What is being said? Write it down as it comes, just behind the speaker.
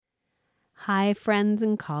Hi, friends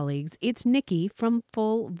and colleagues. It's Nikki from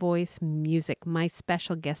Full Voice Music. My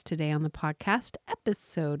special guest today on the podcast,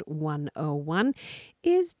 episode 101,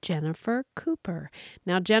 is Jennifer Cooper.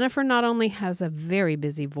 Now, Jennifer not only has a very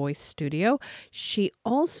busy voice studio, she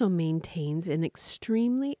also maintains an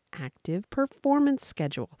extremely active performance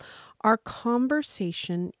schedule. Our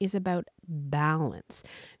conversation is about balance.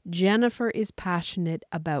 Jennifer is passionate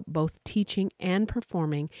about both teaching and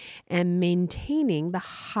performing and maintaining the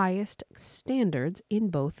highest standards in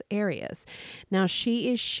both areas. Now, she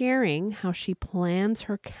is sharing how she plans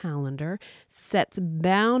her calendar, sets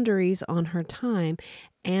boundaries on her time,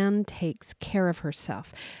 and takes care of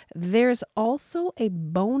herself. There's also a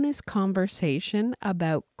bonus conversation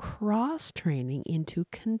about cross-training into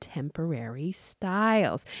contemporary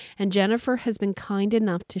styles. And Jennifer has been kind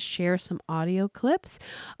enough to share some audio clips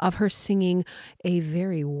of her singing a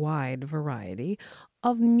very wide variety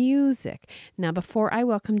of music. Now, before I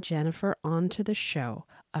welcome Jennifer onto the show,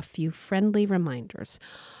 a few friendly reminders.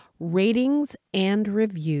 Ratings and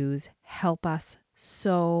reviews help us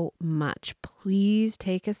so much. Please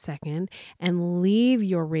take a second and leave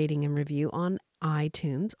your rating and review on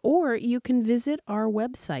iTunes, or you can visit our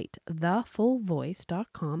website,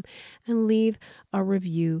 thefullvoice.com, and leave a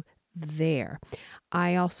review there.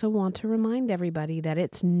 I also want to remind everybody that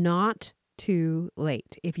it's not too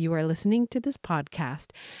late. If you are listening to this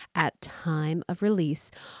podcast at time of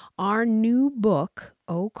release, our new book,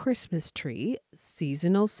 Oh Christmas Tree,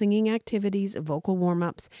 Seasonal Singing Activities, Vocal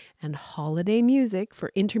Warm-Ups, and Holiday Music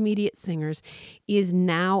for Intermediate Singers, is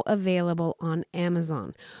now available on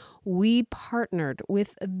Amazon. We partnered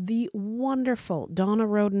with the wonderful Donna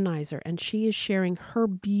Rodenizer, and she is sharing her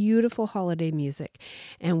beautiful holiday music.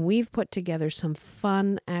 And we've put together some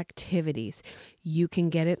fun activities. You can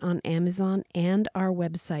get it on Amazon and our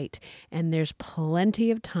website, and there's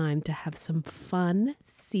plenty of time to have some fun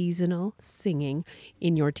seasonal singing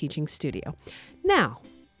in your teaching studio. Now,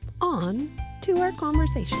 on to our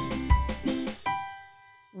conversation.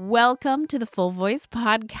 Welcome to the Full Voice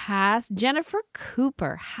Podcast. Jennifer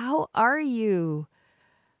Cooper, how are you?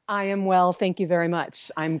 I am well, thank you very much.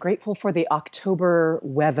 I'm grateful for the October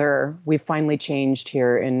weather. We've finally changed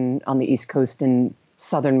here on the East Coast in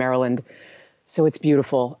Southern Maryland. So it's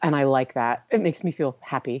beautiful, and I like that. It makes me feel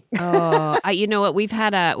happy. You know what? We've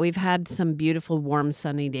had some beautiful, warm,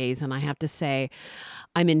 sunny days, and I have to say,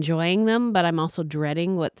 I'm enjoying them, but I'm also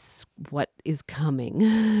dreading what is coming.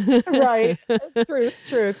 Right.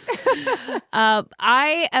 Truth.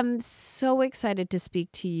 I am so excited to speak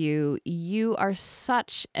to you. You are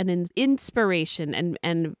such an inspiration,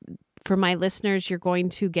 and for my listeners, you're going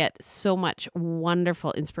to get so much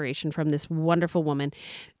wonderful inspiration from this wonderful woman.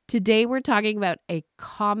 Today, we're talking about a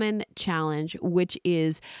common challenge, which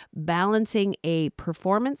is balancing a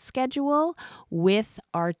performance schedule with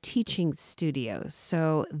our teaching studios.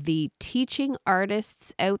 So the teaching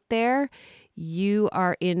artists out there, you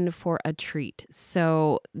are in for a treat.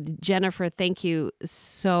 So Jennifer, thank you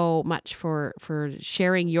so much for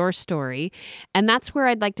sharing your story. And that's where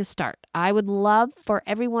I'd like to start. I would love for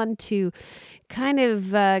everyone to kind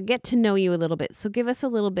of get to know you a little bit. So give us a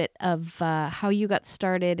little bit of how you got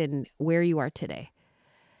started and where you are today.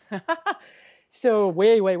 So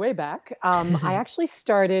way back, I actually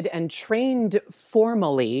started and trained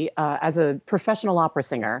formally as a professional opera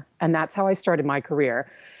singer. And that's how I started my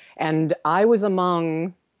career. And I was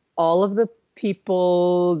among all of the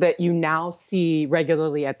people that you now see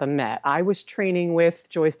regularly at the Met. I was training with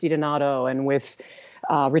Joyce DiDonato and with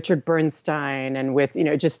Richard Bernstein and with,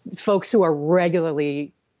 just folks who are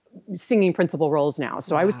regularly singing principal roles now.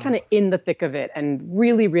 So Wow. I was kind of in the thick of it and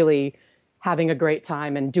really, really having a great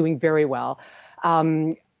time and doing very well.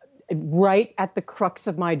 Right at the crux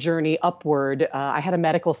of my journey upward, I had a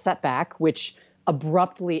medical setback, which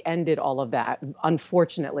abruptly ended all of that,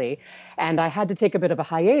 unfortunately. And I had to take a bit of a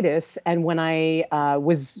hiatus. And when I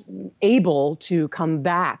was able to come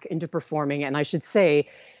back into performing, and I should say,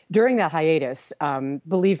 during that hiatus,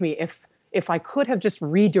 believe me, if I could have just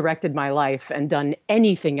redirected my life and done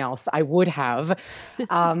anything else, I would have.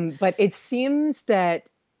 But it seems that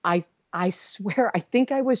I swear, I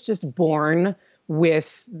think I was just born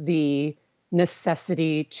with the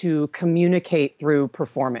necessity to communicate through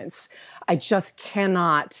performance. I just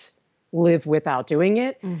cannot live without doing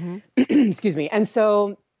it. Mm-hmm. Excuse me. And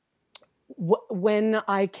so when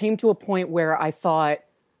I came to a point where I thought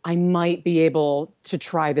I might be able to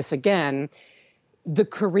try this again, the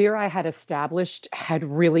career I had established had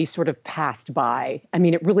really sort of passed by. I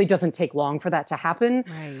mean, it really doesn't take long for that to happen,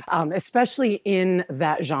 Right. Especially in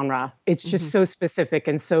that genre. It's just so specific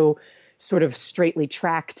and so sort of straightly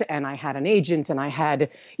tracked. And I had an agent and I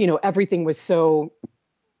had, everything was so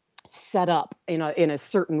set up in a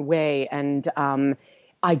certain way. And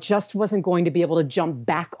I just wasn't going to be able to jump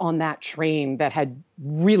back on that train that had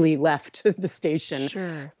really left the station.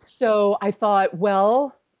 Sure. So I thought,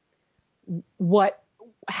 well,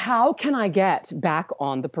 how can I get back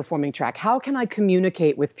on the performing track? How can I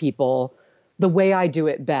communicate with people the way I do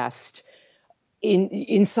it best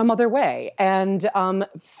in some other way? And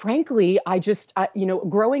frankly,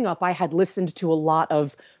 growing up, I had listened to a lot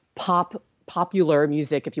of popular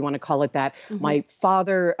music, if you want to call it that. Mm-hmm. My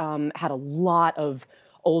father had a lot of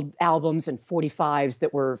old albums and 45s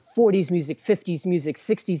that were 40s music, 50s music,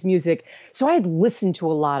 60s music. So I had listened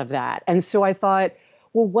to a lot of that. And so I thought,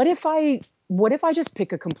 well, what if I just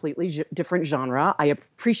pick a completely different genre? I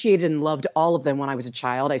appreciated and loved all of them when I was a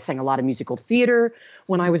child. I sang a lot of musical theater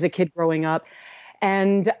when I was a kid growing up.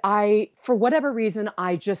 And for whatever reason,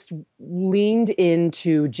 I just leaned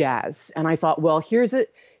into jazz. And I thought, well, here's a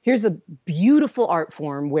beautiful art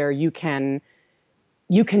form where you can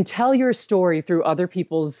tell your story through other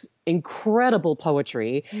people's incredible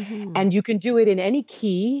poetry, Mm-hmm. and you can do it in any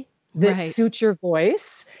key that suits your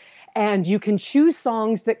voice. And you can choose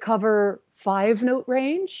songs that cover 5-note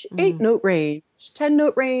range, 8-note range,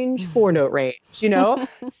 10-note range, 4-note range,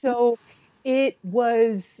 So it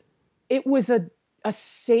was a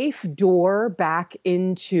safe door back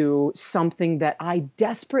into something that I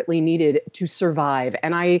desperately needed to survive.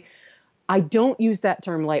 And I don't use that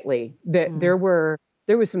term lightly. There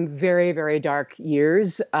was some very, very dark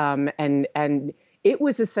years, and it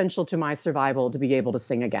was essential to my survival to be able to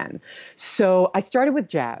sing again. So I started with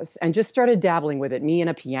jazz and just started dabbling with it, me and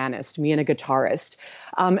a pianist, me and a guitarist.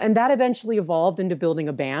 And that eventually evolved into building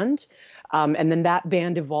a band. And then that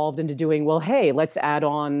band evolved into doing, well, hey, let's add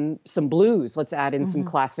on some blues. Let's add in some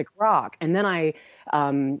classic rock. And then I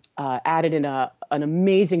added in an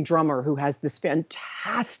amazing drummer who has this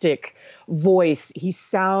fantastic voice. He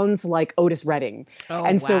sounds like Otis Redding.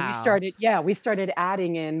 So we started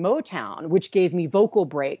adding in Motown, which gave me vocal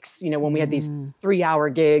breaks, when we had these 3-hour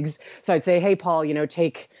gigs. So I'd say, hey, Paul, I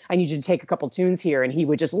need you to take a couple tunes here. And he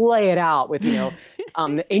would just lay it out with,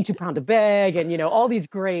 Ain't Too Proud to Beg and, all these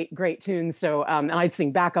great, great tunes. So, and I'd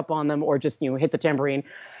sing backup on them or just, hit the tambourine.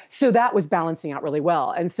 So that was balancing out really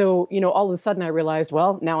well. And so, all of a sudden I realized,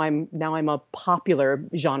 well, now I'm a popular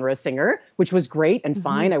genre singer, which was great and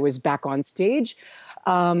fine. I was back on stage.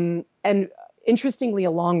 And interestingly,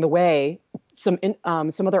 along the way, some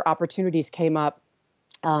other opportunities came up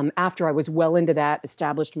after I was well into that,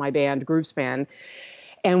 established my band, Groove Span.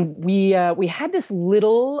 And we had this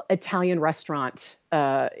little Italian restaurant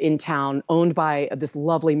in town owned by this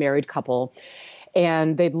lovely married couple.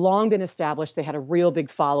 And they'd long been established. They had a real big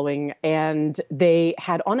following, and they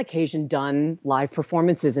had on occasion done live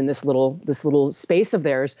performances in this little space of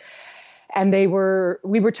theirs. And we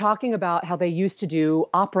were talking about how they used to do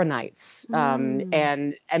opera nights.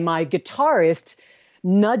 And my guitarist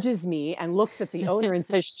nudges me and looks at the owner and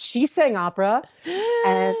says, she sang opera.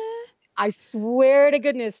 And I swear to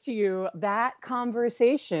goodness to you, that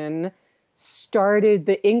conversation started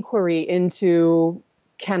the inquiry into,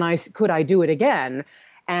 could I do it again?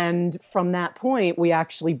 And from that point, we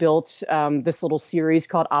actually built this little series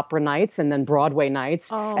called Opera Nights and then Broadway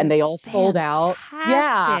Nights, and they all sold out.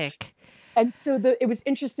 Yeah. And so it was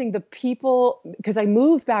interesting, the people, because I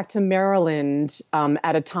moved back to Maryland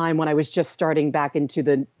at a time when I was just starting back into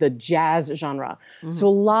the jazz genre. So a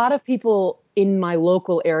lot of people in my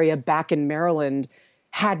local area back in Maryland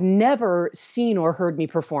had never seen or heard me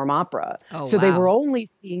perform opera. They were only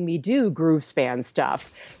seeing me do Groove Span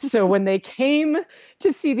stuff. So when they came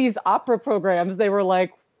to see these opera programs, they were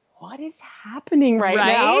like, what is happening right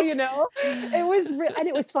now?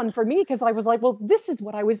 It was fun for me because I was like, well, this is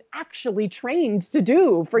what I was actually trained to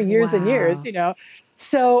do for years and years,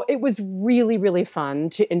 So it was really, really fun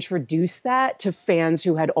to introduce that to fans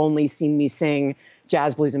who had only seen me sing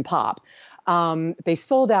jazz, blues, and pop. They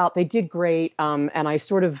sold out, they did great. And I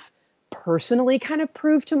sort of personally kind of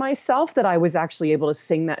proved to myself that I was actually able to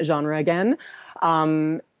sing that genre again.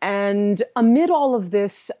 And amid all of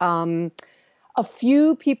this, a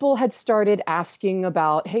few people had started asking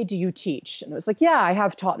about, hey, do you teach? And I was like, yeah, I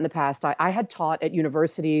have taught in the past. I had taught at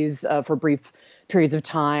universities for brief periods of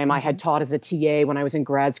time. I had taught as a TA when I was in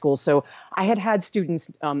grad school. So I had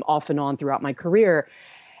students off and on throughout my career.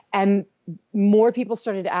 And more people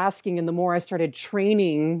started asking, and the more I started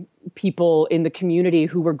training people in the community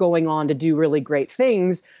who were going on to do really great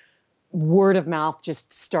things, word of mouth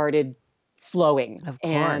just started flowing. Of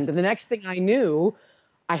course. And the next thing I knew,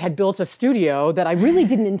 I had built a studio that I really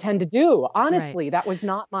didn't intend to do. Right. Honestly, that was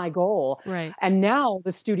not my goal. Right. And now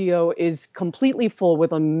the studio is completely full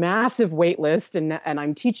with a massive wait list, and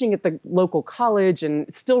I'm teaching at the local college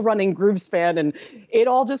and still running GrooveSpan, and it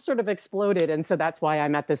all just sort of exploded. And so that's why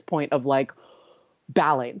I'm at this point of like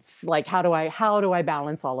balance. Like how do I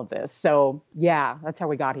balance all of this? So yeah, that's how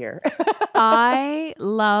we got here. I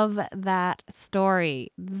love that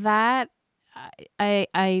story. That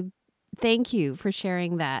I thank you for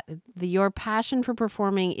sharing that. Your passion for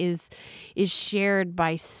performing is shared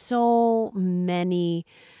by so many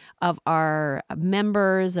of our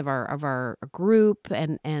members of our group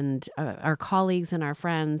and our colleagues and our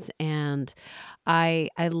friends. And I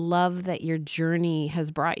love that your journey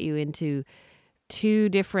has brought you into two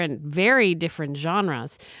different, very different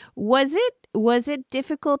genres. Was it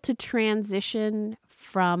difficult to transition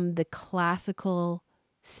from the classical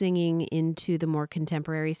singing into the more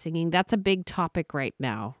contemporary singing? That's a big topic right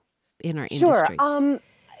now in our Sure. industry. I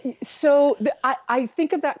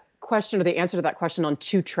think of that question, or the answer to that question, on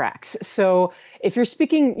two tracks. So if you're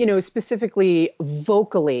speaking, specifically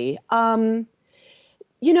vocally, I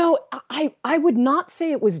would not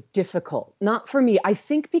say it was difficult. Not for me. I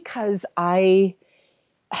think because I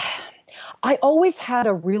always had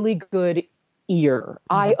a really good ear.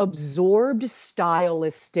 I Mhm. absorbed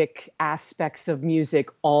stylistic aspects of music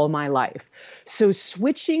all my life. So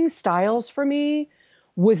switching styles for me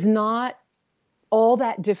was not all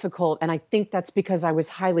that difficult. And I think that's because I was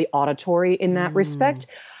highly auditory in that Mm. respect.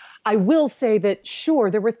 I will say that, sure,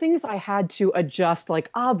 there were things I had to adjust. Like,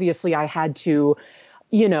 obviously, I had to,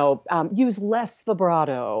 use less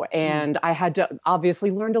vibrato, Mm. and I had to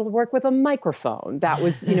obviously learn to work with a microphone. That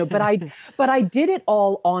was, but I did it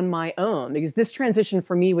all on my own, because this transition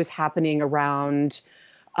for me was happening around,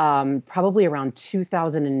 probably around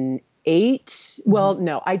 2008. Mhm. Well,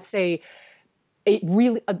 no, I'd say it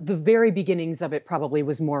really, the very beginnings of it probably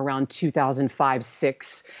was more around 2005,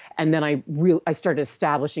 6. And then I started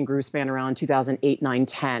establishing GrooveSpan around 2008, 9,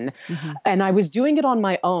 10. Mhm. And I was doing it on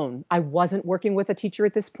my own. I wasn't working with a teacher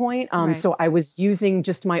at this point. Right. So I was using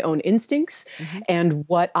just my own instincts Mhm. and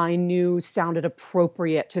what I knew sounded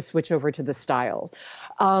appropriate to switch over to the styles.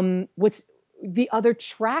 What's the other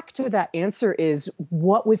track to that answer is,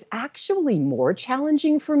 what was actually more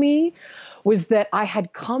challenging for me was that I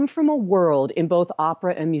had come from a world in both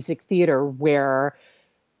opera and music theater where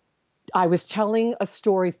I was telling a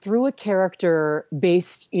story through a character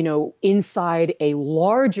based, inside a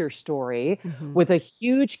larger story Mhm. with a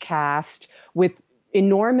huge cast, with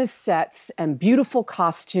enormous sets and beautiful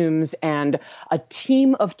costumes and a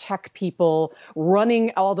team of tech people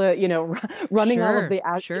running all the, running all of Sure. the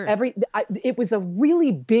Sure. it was a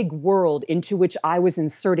really big world into which I was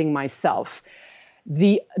inserting myself.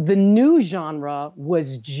 The new genre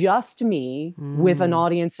was just me with an Mm.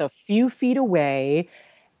 audience a few feet away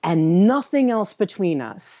and nothing else between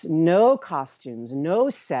us. No costumes, no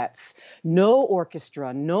sets, no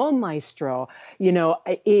orchestra, no maestro.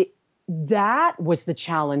 It that was the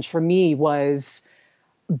challenge for me, was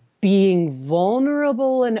being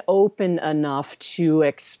vulnerable and open enough to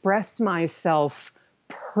express myself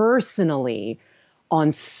personally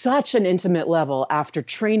on such an intimate level after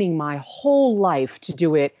training my whole life to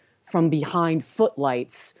do it from behind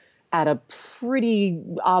footlights at a pretty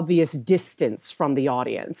obvious distance from the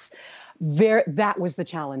audience. That was the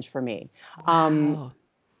challenge for me. Um, Wow.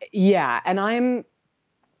 yeah, and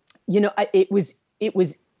it was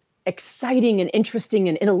exciting and interesting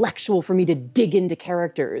and intellectual for me to dig into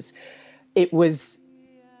characters. It was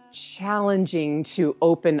challenging to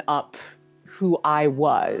open up who I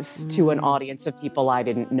was to an Mm. audience of people I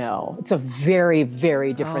didn't know. It's a very,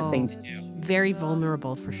 very different thing Oh, to do. very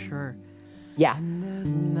vulnerable for sure. Yeah. And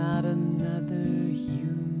there's not another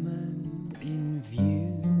human in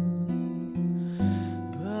view,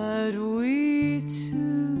 but we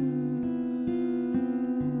two.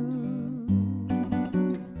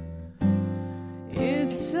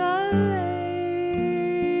 It's a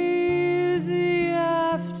lazy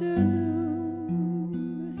afternoon,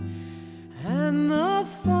 and the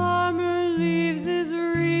farmer leaves his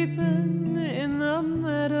reaping in the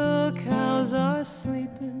meadow. Cows are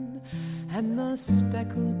sleeping, and the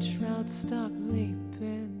speckled trout stop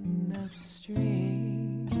leaping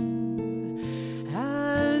upstream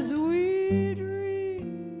as we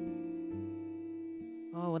dream.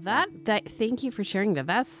 Oh, that thank you for sharing that.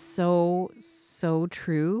 That's so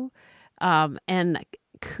true. And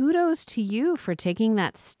kudos to you for taking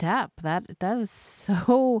that step. That is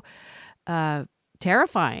so uh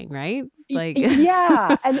terrifying, right? Like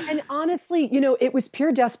Yeah, and honestly, it was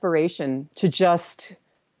pure desperation to just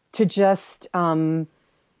I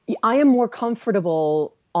am more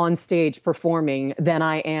comfortable on stage performing than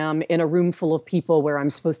I am in a room full of people where I'm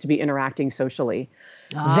supposed to be interacting socially.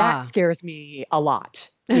 That scares me a lot.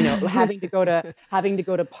 Having to go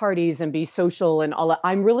to parties and be social and all that.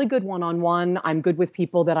 I'm really good one-on-one. I'm good with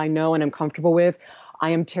people that I know and I'm comfortable with.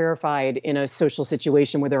 I am terrified in a social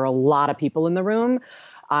situation where there are a lot of people in the room.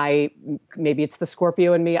 Maybe it's the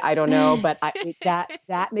Scorpio in me, I don't know, but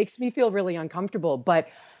that makes me feel really uncomfortable. But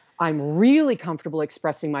I'm really comfortable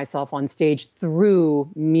expressing myself on stage through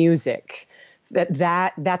music.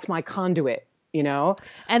 That's my conduit,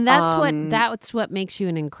 And that's what makes you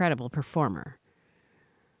an incredible performer.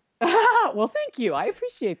 Well, thank you. I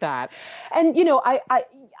appreciate that. And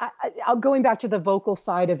I'll going back to the vocal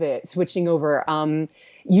side of it, switching over.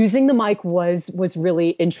 Using the mic was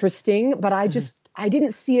really interesting, but I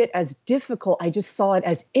didn't see it as difficult. I just saw it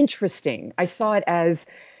as interesting. I saw it as,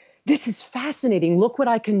 this is fascinating. Look what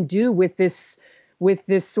I can do with this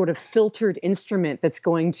sort of filtered instrument that's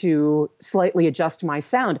going to slightly adjust my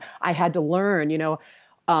sound. I had to learn,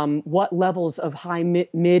 what levels of high,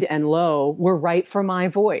 mid, and low were right for my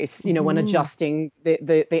voice, when adjusting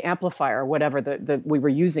the amplifier, whatever we were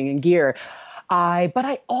using in gear. But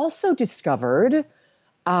I also discovered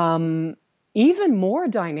even more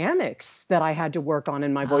dynamics that I had to work on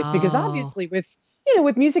in my voice, because obviously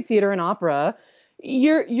with music theater and opera,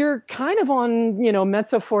 you're kind of on,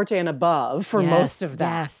 mezzo forte and above for most of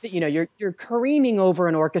that. Yes. You're careening over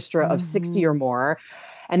an orchestra of 60 or more.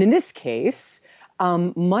 And in this case,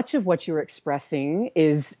 much of what you're expressing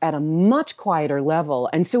is at a much quieter level.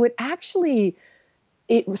 And so it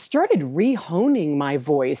started rehoning my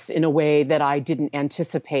voice in a way that I didn't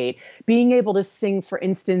anticipate. Being able to sing, for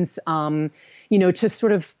instance, to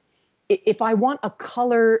sort of, if I want a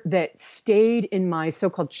color that stayed in my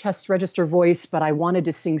so-called chest register voice, but I wanted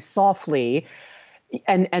to sing softly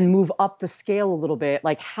and move up the scale a little bit,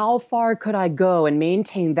 like how far could I go and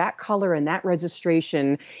maintain that color and that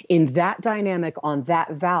registration in that dynamic on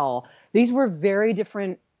that vowel? These were very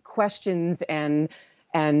different questions and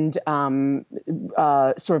sort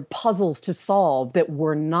of puzzles to solve that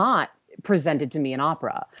were not presented to me in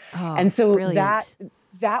opera. And so brilliant.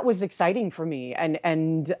 that was exciting for me,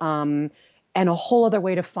 and a whole other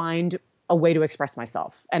way to find a way to express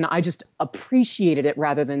myself. And I just appreciated it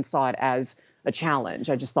rather than saw it as a challenge.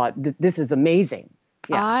 I just thought, this is amazing.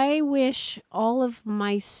 Yeah. I wish all of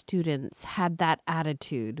my students had that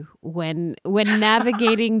attitude when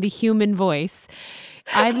navigating the human voice.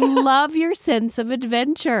 I love your sense of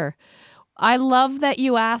adventure. I love that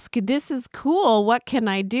you ask, this is cool, what can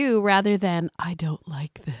I do? Rather than, I don't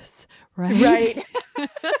like this, right? Right.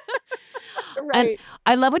 And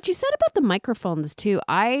I love what you said about the microphones too.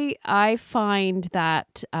 I find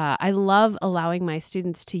that I love allowing my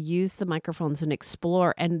students to use the microphones and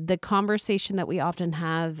explore. And the conversation that we often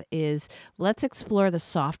have is, let's explore the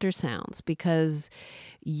softer sounds, because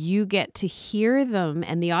you get to hear them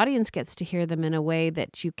and the audience gets to hear them in a way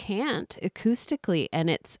that you can't acoustically. And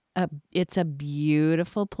it's a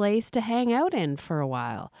beautiful place to hang out in for a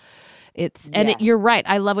while. You're right.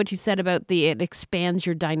 I love what you said about it expands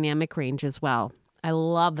your dynamic range as well. I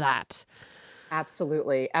love that.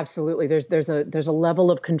 Absolutely. Absolutely. There's a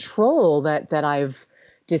level of control that I've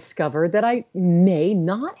discovered that I may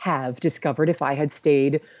not have discovered if I had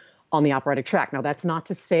stayed on the operatic track. Now, that's not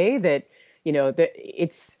to say that,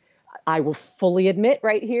 I will fully admit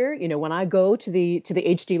right here, when I go to the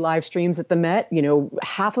HD live streams at the Met,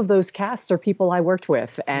 half of those casts are people I worked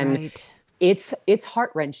with. And right. It's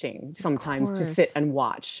heart-wrenching sometimes to sit and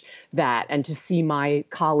watch that and to see my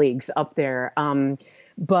colleagues up there.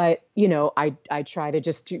 But, I try to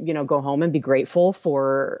just, go home and be grateful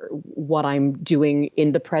for what I'm doing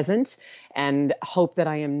in the present and hope that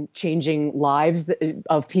I am changing lives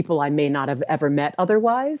of people I may not have ever met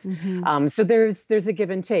otherwise. Mm-hmm. So there's a give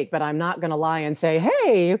and take, but I'm not going to lie and say,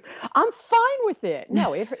 hey, I'm fine with it.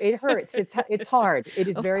 No, it hurts. It's hard. It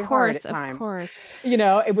is very hard at times. Of course.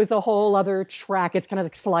 It was a whole other track. It's kind of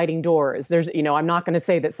like sliding doors. I'm not going to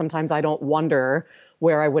say that sometimes I don't wonder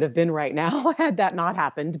where I would have been right now had that not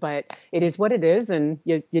happened, but it is what it is, and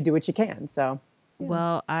you do what you can. So, yeah.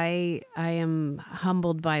 Well, I am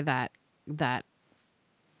humbled by that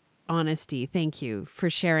honesty. Thank you for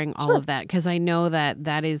sharing all of that, because I know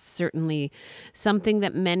that is certainly something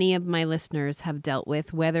that many of my listeners have dealt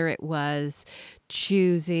with, whether it was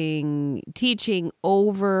choosing teaching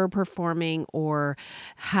over performing or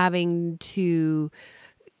having to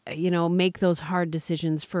make those hard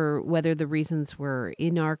decisions for whether the reasons were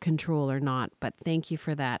in our control or not. But thank you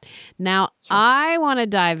for that. Now, I want to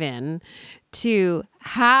dive in to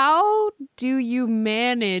how do you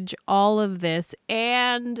manage all of this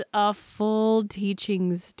and a full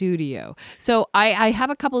teaching studio? So I have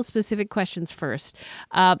a couple of specific questions first.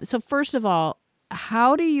 So first of all,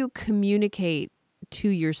 how do you communicate to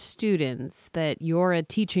your students that you're a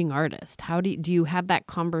teaching artist? How do you have that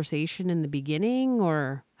conversation in the beginning,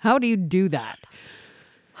 or how do you do that?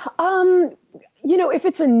 If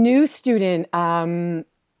it's a new student, I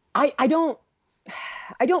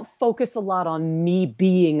don't focus a lot on me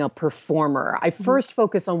being a performer. I first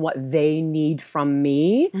focus on what they need from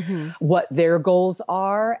me, what their goals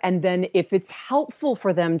are, and then if it's helpful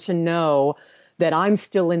for them to know that I'm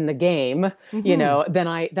still in the game, then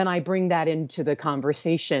I bring that into the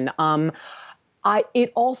conversation.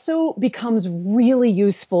 It also becomes really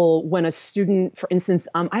useful when a student, for instance,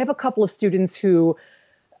 I have a couple of students who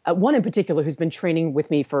one in particular who's been training with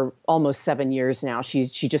me for almost 7 years now. She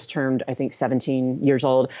just turned, I think, 17 years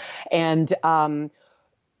old. And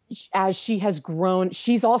as she has grown,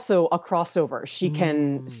 she's also a crossover. She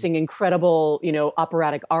can sing incredible,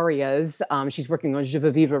 operatic arias. She's working on Je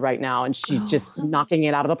veux vivre right now, and she's just knocking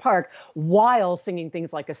it out of the park while singing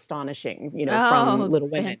things like Astonishing, from Little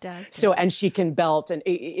Women. Fantastic. So, and she can belt, and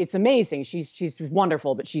it's amazing. She's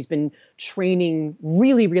wonderful, but she's been training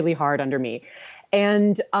really, really hard under me.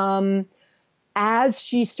 And as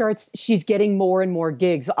she's getting more and more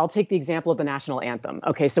gigs. I'll take the example of the national anthem.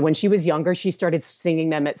 Okay, so when she was younger, she started singing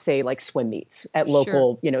them at, say, like swim meets at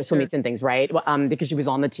local, swim meets and things, right? Because she was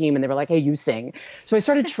on the team and they were like, hey, you sing. So I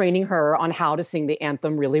started training her on how to sing the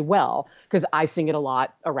anthem really well, because I sing it a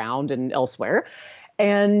lot around and elsewhere.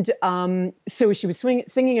 And so she was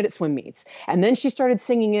singing it at swim meets. And then she started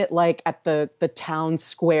singing it like at the town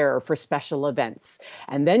square for special events.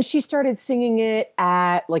 And then she started singing it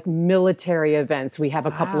at like military events. We have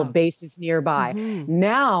a couple of bases nearby.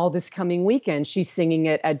 Now, this coming weekend, she's singing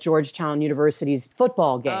it at Georgetown University's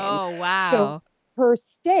football game. Oh, wow. So her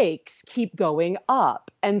stakes keep going up.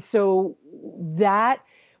 And so that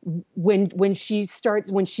when she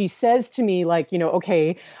says to me, like,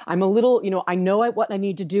 okay, I'm a little, I know what I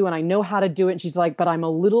need to do and I know how to do it. And she's like, but I'm a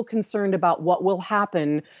little concerned about what will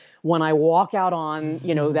happen when I walk out on,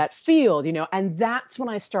 that field, and that's when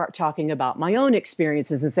I start talking about my own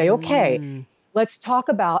experiences and say, okay, let's talk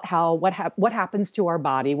about what happens to our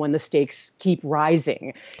body when the stakes keep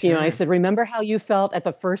rising. Sure. I said, remember how you felt at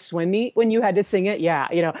the first swim meet when you had to sing it?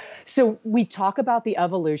 Yeah. So we talk about the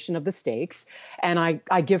evolution of the stakes, and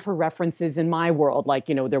I give her references in my world. Like,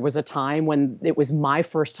 there was a time when it was my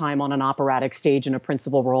first time on an operatic stage in a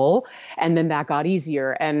principal role, and then that got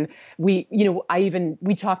easier. And we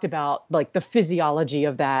talked about like the physiology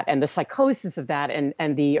of that and the psychosis of that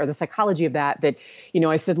and the psychology of that,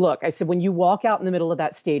 I said, look, when you walk out in the middle of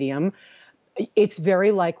that stadium, it's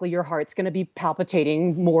very likely your heart's going to be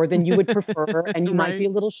palpitating more than you would prefer, and you might be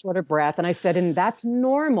a little short of breath. And I said, and that's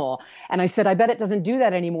normal. And I said, I bet it doesn't do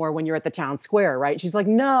that anymore when you're at the town square, right? She's like,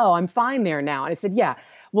 no, I'm fine there now. And I said, yeah,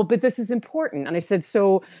 well, but this is important. And I said,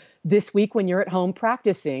 so this week when you're at home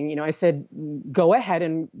practicing, I said, go ahead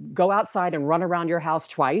and go outside and run around your house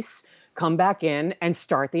twice, come back in and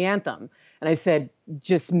start the anthem. And I said,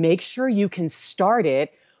 just make sure you can start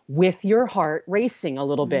it with your heart racing a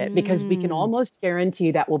little bit, because we can almost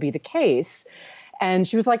guarantee that will be the case. And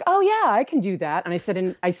she was like, oh yeah, I can do that. And I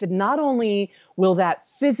said, not only will that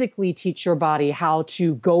physically teach your body how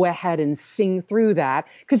to go ahead and sing through that,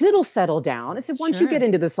 because it'll settle down. I said, once you get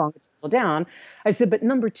into the song, it'll settle down. I said, but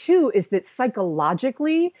number two is that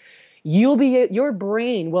psychologically, your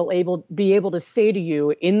brain will be able to say to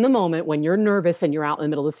you in the moment when you're nervous and you're out in the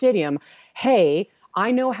middle of the stadium, hey,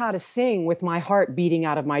 I know how to sing with my heart beating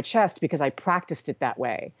out of my chest because I practiced it that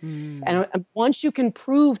way. And once you can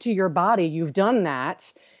prove to your body you've done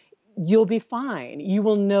that, you'll be fine. You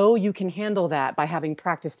will know you can handle that by having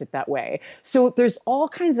practiced it that way. So there's all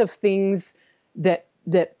kinds of things that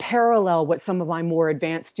parallel what some of my more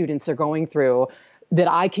advanced students are going through that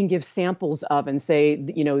I can give samples of and say,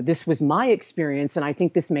 this was my experience and I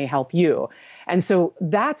think this may help you. And so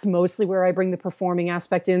that's mostly where I bring the performing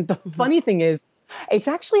aspect in. The funny thing is, it's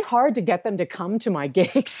actually hard to get them to come to my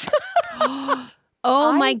gigs.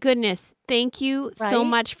 Oh my goodness. Thank you so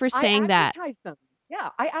much for saying that. I advertise them. Yeah,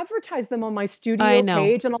 I advertise them on my studio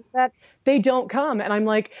page and all that, they don't come. And I'm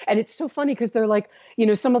like, and it's so funny because they're like,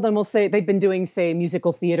 some of them will say they've been doing, say,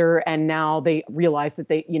 musical theater, and now they realize that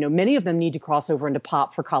many of them need to cross over into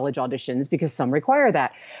pop for college auditions because some require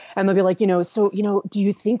that. And they'll be like, do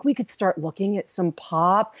you think we could start looking at some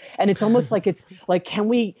pop? And it's almost like, it's like, can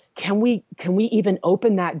we even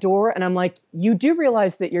open that door? And I'm like, you do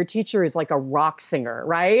realize that your teacher is like a rock singer,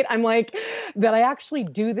 right? I'm like, that I actually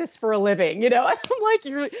do this for a living, And I'm like,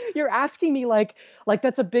 you're asking me like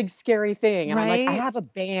that's a big scary thing. And I'm like, I Right. have a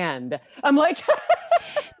band. I'm like,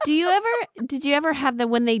 Did you ever have that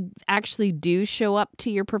when they actually do show up to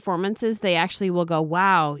your performances, they actually will go,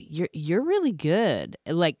 wow, you're really good.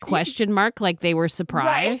 Like question mark, like they were right.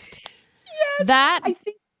 surprised. Yes. That I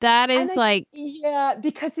think, that is like, yeah,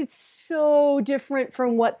 because it's so different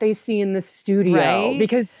from what they see in the studio. right?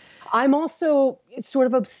 Because I'm also sort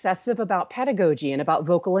of obsessive about pedagogy and about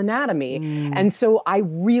vocal anatomy. Mm. And so I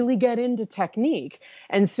really get into technique.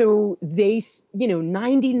 And so they,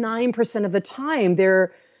 99% of the time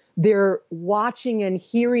they're watching and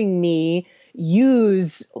hearing me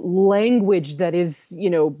use language that is,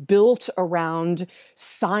 built around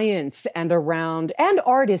science and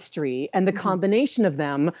artistry and the combination of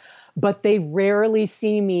them, but they rarely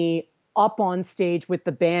see me up on stage with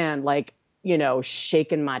the band, like,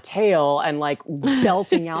 shaking my tail and like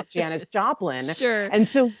belting out Janis Joplin. Sure. And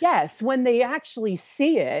so, yes, when they actually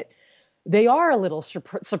see it, they are a little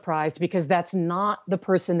surprised because that's not the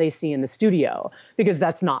person they see in the studio, because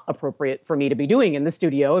that's not appropriate for me to be doing in the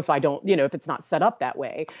studio if I don't, if it's not set up that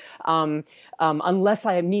way. Unless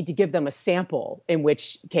I need to give them a sample, in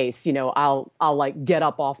which case, I'll like get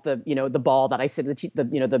up off the, the ball that I sit,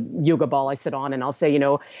 the yoga ball I sit on, and I'll say,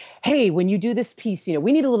 hey, when you do this piece,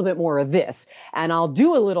 we need a little bit more of this. And I'll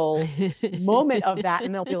do a little moment of that,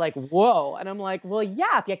 and they'll be like, whoa. And I'm like, well,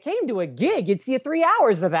 yeah, if you came to a gig, you'd see 3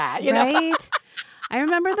 hours of that, Right. I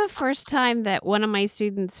remember the first time that one of my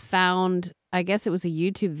students found, I guess it was a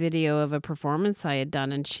YouTube video of a performance I had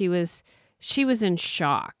done, and she was in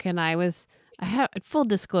shock. And I have full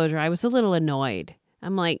disclosure, I was a little annoyed.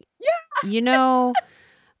 I'm like, Yeah.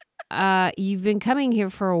 You've been coming here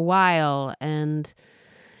for a while, and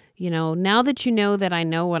now that you know that I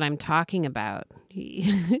know what I'm talking about,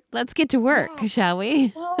 let's get to work, shall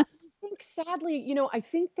we? Well, I think sadly, I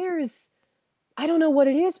think I don't know what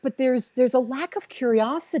it is, but there's a lack of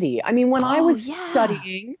curiosity. I mean, when I Oh, was yeah.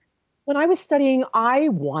 studying, I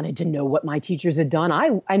wanted to know what my teachers had done.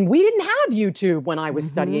 And we didn't have YouTube when I was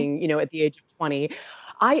studying, at the age of 20.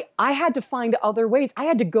 I had to find other ways. I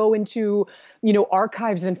had to go into,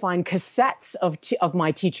 archives and find cassettes of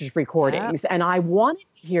my teachers' recordings, and I wanted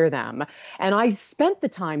to hear them. And I spent the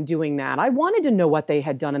time doing that. I wanted to know what they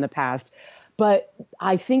had done in the past. But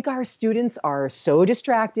I think our students are so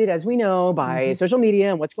distracted, as we know, by social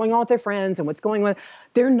media and what's going on with their friends and what's going on.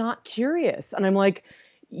 They're not curious. And I'm like,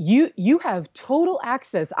 you have total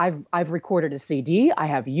access. I've recorded a CD. I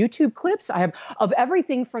have YouTube clips. I have of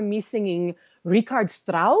everything from me singing Richard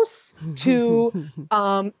Strauss to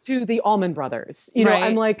the Allman Brothers. Right.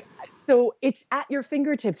 I'm like, so it's at your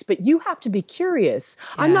fingertips, but you have to be curious.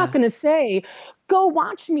 Yeah. I'm not going to say, go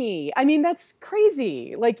watch me. I mean, that's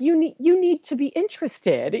crazy. Like you need to be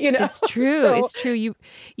interested. It's true. It's true.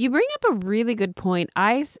 You bring up a really good point.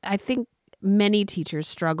 I think many teachers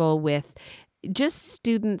struggle with just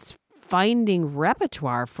students finding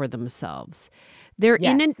repertoire for themselves. They're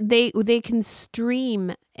Yes. they can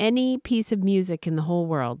stream any piece of music in the whole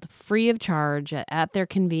world free of charge at their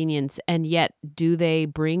convenience, and yet do they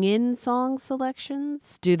bring in song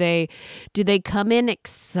selections? Do they come in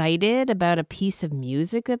excited about a piece of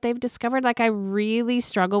music that they've discovered? Like, I really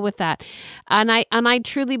struggle with that. And I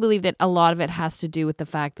truly believe that a lot of it has to do with the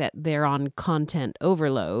fact that they're on content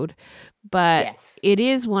overload. But Yes. it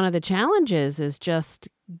is one of the challenges, is just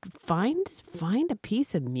find a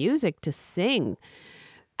piece of music to sing.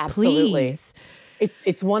 Absolutely. Please.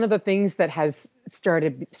 It's one of the things that has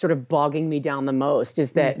started sort of bogging me down the most,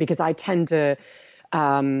 is that because I tend to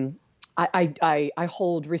I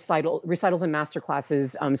hold recitals and master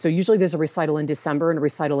classes. So usually there's a recital in December and a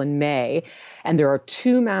recital in May, and there are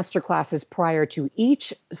 2 master classes prior to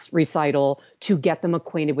each recital to get them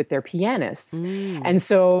acquainted with their pianists. And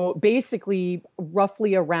so basically,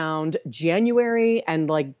 roughly around January and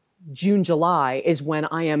like June, July is when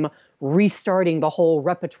I am restarting the whole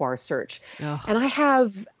repertoire search. Ugh. And I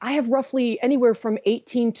have roughly anywhere from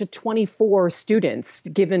 18 to 24 students,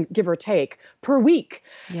 give or take, per week.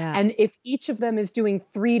 Yeah. And if each of them is doing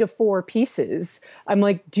 3 to 4 pieces, I'm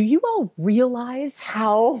like, do you all realize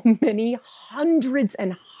how many hundreds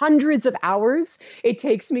and hundreds of hours it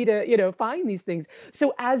takes me to, find these things?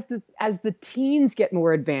 So as the teens get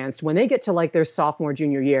more advanced, when they get to like their sophomore,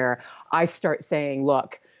 junior year, I start saying,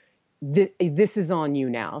 look, this is on you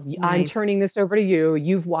now. Nice. I'm turning this over to you.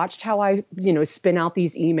 You've watched how I, spin out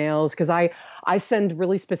these emails, because I send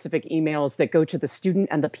really specific emails that go to the student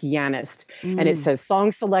and the pianist, and it says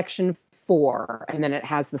song selection 4, and then it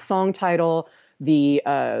has the song title, the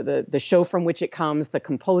show from which it comes, the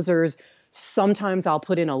composers. Sometimes I'll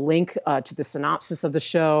put in a link to the synopsis of the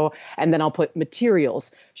show, and then I'll put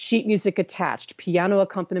materials, sheet music attached, piano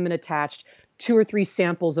accompaniment attached, 2 or 3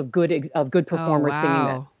 samples of good performers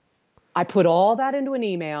singing this. I put all that into an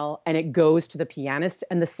email, and it goes to the pianist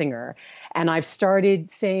and the singer. And I've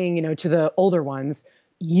started saying, to the older ones,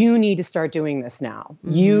 you need to start doing this now.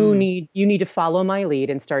 Mm-hmm. You need to follow my lead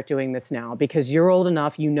and start doing this now, because you're old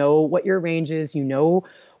enough. You know what your range is. You know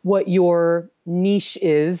what your niche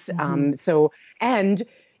is. Mm-hmm. And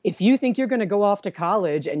if you think you're going to go off to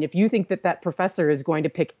college, and if you think that professor is going to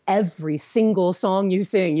pick every single song you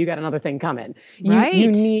sing, you got another thing coming. Right. You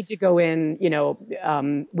need to go in,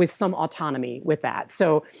 with some autonomy with that.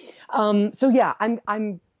 So yeah,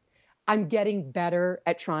 I'm getting better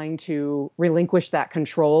at trying to relinquish that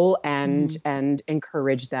control and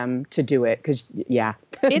encourage them to do it, because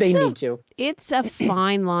they need to. It's a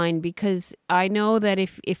fine line, because I know that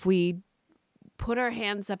if we put our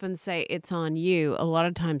hands up and say it's on you, a lot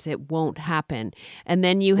of times it won't happen. And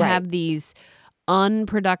then you have these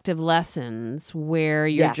unproductive lessons where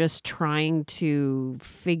you're just trying to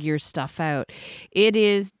figure stuff out. It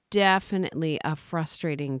is definitely a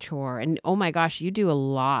frustrating chore. And oh my gosh, you do a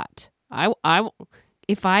lot.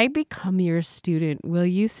 If I become your student, will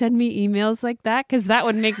you send me emails like that? Because that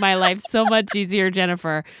would make my life so much easier,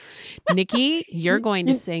 Jennifer. Nikki, you're going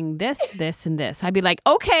to sing this, this, and this. I'd be like,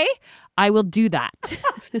 okay, I will do that.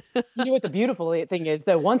 You know what the beautiful thing is,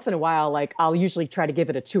 though? Once in a while, like, I'll usually try to give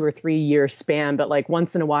it a 2 or 3 year span, but like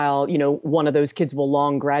once in a while, one of those kids will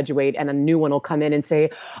long graduate, and a new one will come in and say,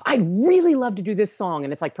 I'd really love to do this song.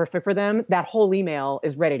 And it's like perfect for them. That whole email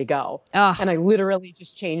is ready to go. And I literally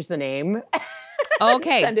just change the name.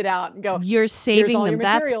 Okay. Send it out and go. You're saving all them. Your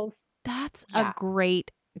materials. That's a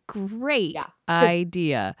great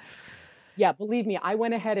idea. Yeah, believe me, I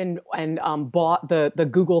went ahead and bought the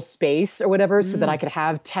Google Space or whatever, so that I could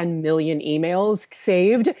have 10 million emails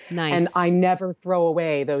saved. Nice. And I never throw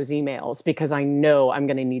away those emails, because I know I'm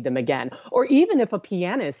going to need them again. Or even if a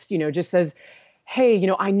pianist, just says, hey,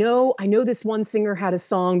 I know this one singer had a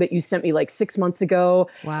song that you sent me like 6 months ago,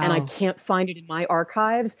 and I can't find it in my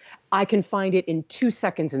archives. I can find it in 2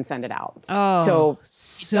 seconds and send it out. Oh, so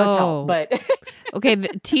it does help, but okay, the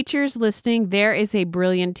teachers listening, there is a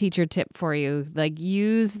brilliant teacher tip for you. Like,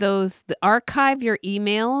 use archive your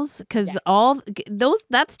emails, because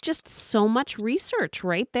that's just so much research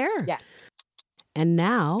right there. Yeah. And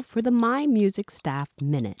now for the My Music Staff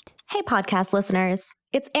Minute. Hey, podcast listeners.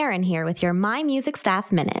 It's Erin here with your My Music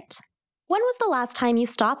Staff Minute. When was the last time you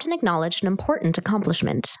stopped and acknowledged an important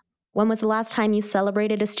accomplishment? When was the last time you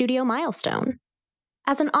celebrated a studio milestone?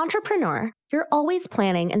 As an entrepreneur, you're always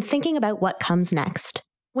planning and thinking about what comes next.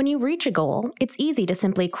 When you reach a goal, it's easy to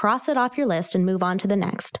simply cross it off your list and move on to the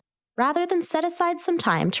next, rather than set aside some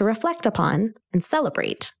time to reflect upon and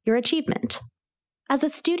celebrate your achievement. As a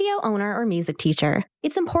studio owner or music teacher,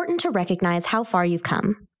 it's important to recognize how far you've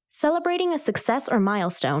come. Celebrating a success or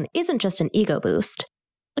milestone isn't just an ego boost.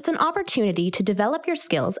 It's an opportunity to develop your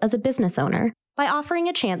skills as a business owner by offering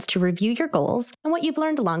a chance to review your goals and what you've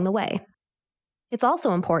learned along the way. It's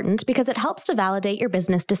also important because it helps to validate your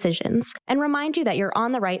business decisions and remind you that you're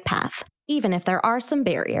on the right path, even if there are some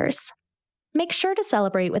barriers. Make sure to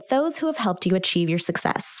celebrate with those who have helped you achieve your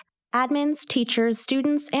success. Admins, teachers,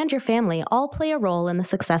 students, and your family all play a role in the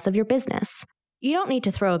success of your business. You don't need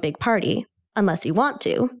to throw a big party, unless you want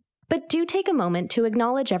to, but do take a moment to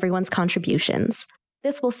acknowledge everyone's contributions.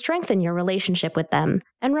 This will strengthen your relationship with them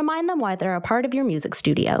and remind them why they're a part of your music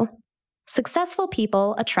studio. Successful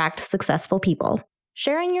people attract successful people.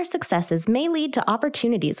 Sharing your successes may lead to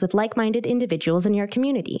opportunities with like-minded individuals in your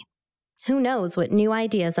community. Who knows what new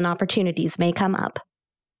ideas and opportunities may come up?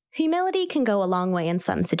 Humility can go a long way in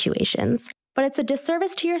some situations, but it's a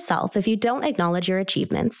disservice to yourself if you don't acknowledge your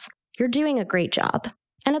achievements. You're doing a great job,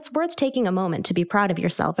 and it's worth taking a moment to be proud of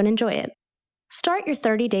yourself and enjoy it. Start your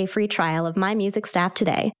 30-day free trial of My Music Staff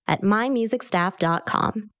today at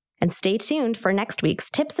mymusicstaff.com. And stay tuned for next week's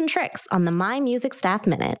tips and tricks on the My Music Staff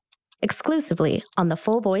Minute, exclusively on the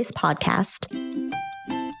Full Voice podcast.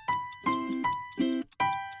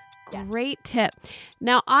 Great tip.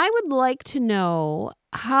 Now, I would like to know,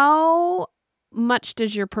 how much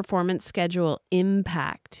does your performance schedule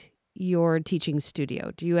impact your teaching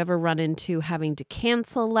studio? Do you ever run into having to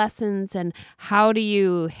cancel lessons, and how do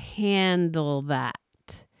you handle that?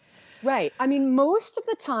 Right. I mean, most of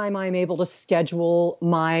the time I'm able to schedule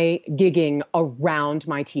my gigging around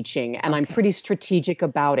my teaching, and I'm pretty strategic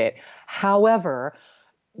about it. However,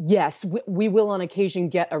 yes, we will on occasion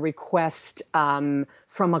get a request from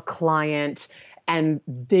a client, and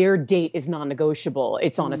their date is non-negotiable.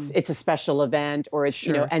 It's on it's a special event, or it's,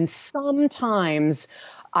 Sure. and sometimes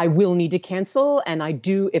I will need to cancel. And I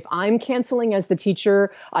do, if I'm canceling as the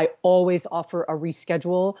teacher, I always offer a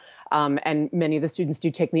reschedule. And many of the students do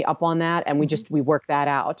take me up on that, and we work that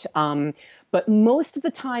out. But most of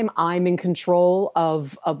the time I'm in control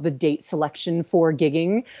of the date selection for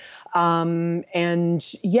gigging. And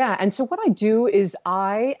so what I do is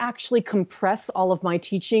I actually compress all of my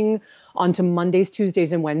teaching onto Mondays,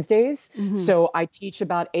 Tuesdays, and Wednesdays. So I teach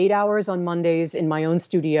about 8 hours on Mondays in my own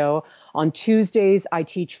studio. On Tuesdays, I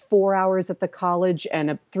teach 4 hours at the college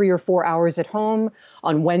and 3 or 4 hours at home.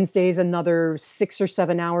 On Wednesdays, another 6 or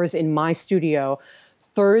 7 hours in my studio.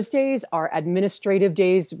 Thursdays are administrative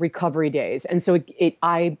days, recovery days. And so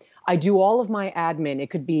I do all of my admin. It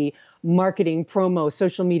could be marketing, promo,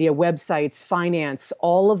 social media, websites, finance,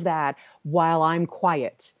 all of that while I'm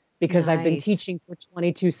quiet, because I've been teaching for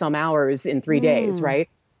 22 some hours in 3 days, right?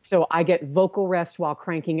 So I get vocal rest while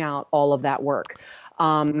cranking out all of that work.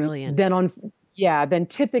 Brilliant. Then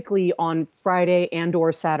typically on Friday and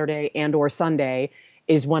or Saturday and or Sunday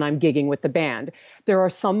is when I'm gigging with the band. There are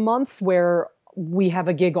some months where we have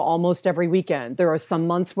a gig almost every weekend. There are some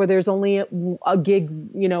months where there's only a gig,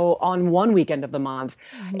 on one weekend of the month,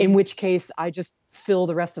 in which case I just fill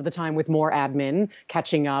the rest of the time with more admin,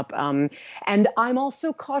 catching up. And I'm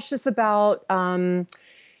also cautious about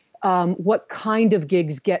what kind of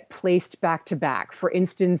gigs get placed back to back. For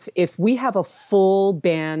instance, if we have a full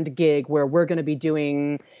band gig where we're going to be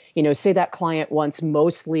doing, say that client wants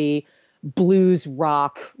mostly blues,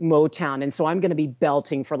 rock, Motown, and so I'm going to be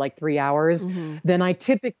belting for like 3 hours, then I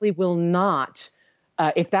typically will not,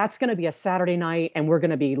 if that's going to be a Saturday night and we're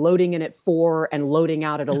going to be loading in at 4 and loading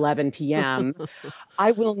out at 11 p.m.,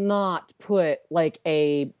 I will not put like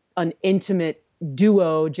an intimate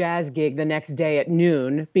duo jazz gig the next day at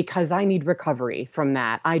noon, because I need recovery from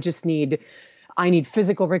that. I need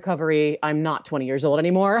physical recovery. I'm not 20 years old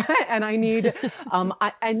anymore. And I need,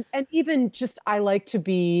 and even just, I like to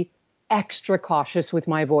be extra cautious with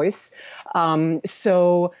my voice.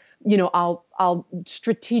 So, I'll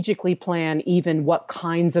strategically plan even what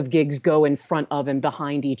kinds of gigs go in front of and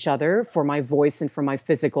behind each other for my voice and for my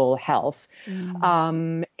physical health.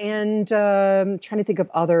 Trying to think of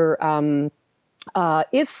other,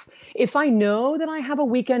 if I know that I have a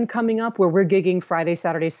weekend coming up where we're gigging Friday,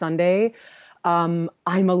 Saturday, Sunday, I'm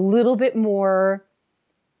a little bit more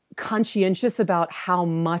conscientious about how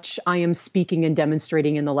much I am speaking and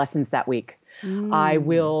demonstrating in the lessons that week. I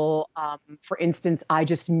will, for instance, I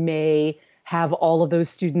just may have all of those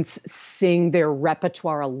students sing their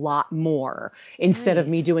repertoire a lot more instead of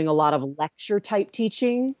me doing a lot of lecture type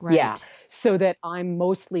teaching. Right. Yeah. So that I'm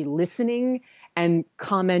mostly listening and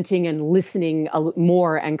commenting and listening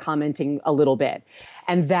more and commenting a little bit.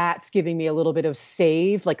 And that's giving me a little bit of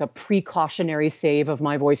save, like a precautionary save of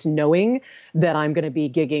my voice, knowing that I'm going to be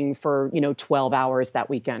gigging for, 12 hours that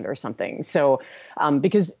weekend or something. So, and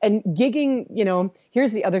gigging,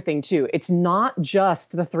 here's the other thing too. It's not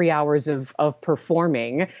just the 3 hours of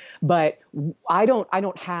performing, but I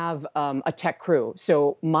don't have a tech crew.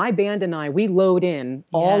 So my band and I, we load in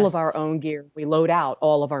all of our own gear. We load out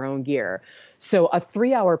all of our own gear. So a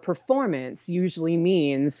 3-hour performance usually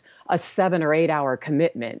means a 7 or 8 hour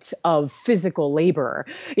commitment of physical labor,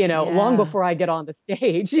 long before I get on the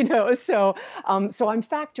stage, so I'm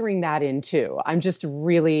factoring that in too. I'm just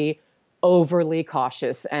really overly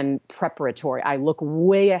cautious and preparatory. I look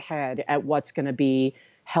way ahead at what's going to be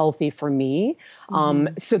healthy for me,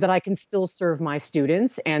 so that I can still serve my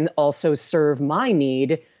students and also serve my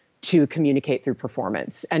need to communicate through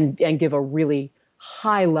performance and give a really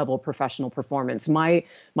high level professional performance. My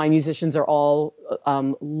musicians are all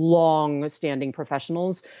long standing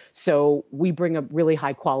professionals. So we bring a really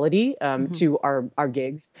high quality to our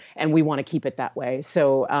gigs, and we want to keep it that way.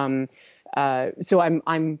 So I'm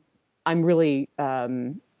really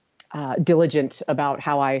diligent about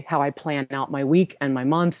how I plan out my week and my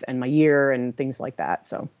month and my year and things like that.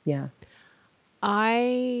 So, yeah.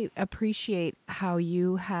 I appreciate how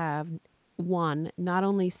you have, one, not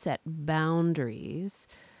only set boundaries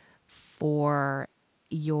for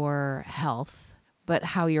your health, but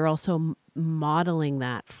how you're also modeling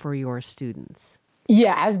that for your students.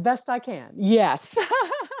 Yeah, as best I can. Yes.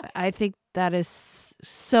 I think that is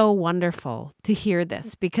so wonderful to hear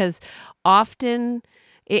this, because often,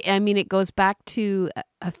 it goes back to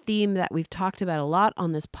a theme that we've talked about a lot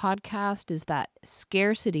on this podcast, is that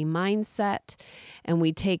scarcity mindset. And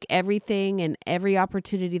we take everything and every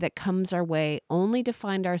opportunity that comes our way only to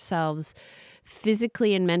find ourselves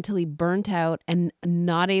physically and mentally burnt out and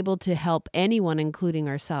not able to help anyone, including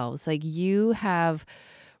ourselves. Like, you have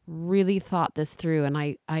really thought this through, and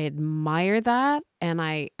I admire that, and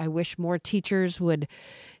I wish more teachers would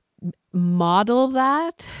model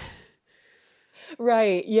that.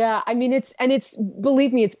 Right. Yeah. I mean, it's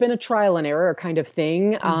believe me, it's been a trial and error kind of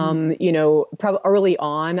thing. Probably early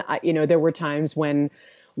on, there were times when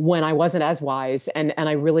I wasn't as wise, and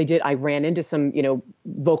I ran into some,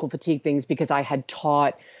 vocal fatigue things because I had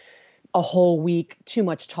taught a whole week too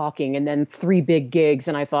much talking and then 3 big gigs.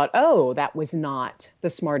 And I thought, oh, that was not the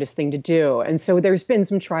smartest thing to do. And so there's been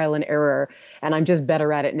some trial and error, and I'm just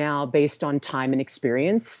better at it now based on time and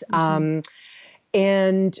experience. And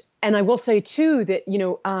I will say too that,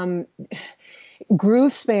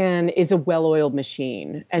 groove span is a well-oiled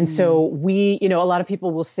machine. And so a lot of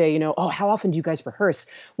people will say, oh, how often do you guys rehearse?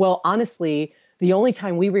 Well, honestly, the only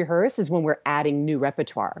time we rehearse is when we're adding new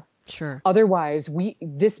repertoire. Sure. Otherwise,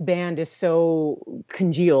 this band is so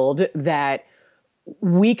congealed that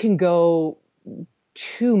we can go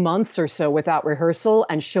 2 months or so without rehearsal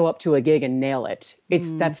and show up to a gig and nail it.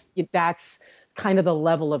 That's kind of the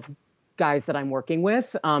level of guys that I'm working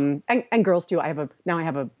with, and girls too. I have a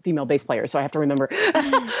female bass player, so I have to remember.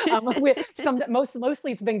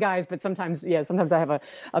 Mostly it's been guys, but sometimes I have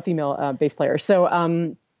a female bass player.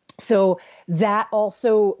 So that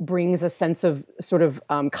also brings a sense of sort of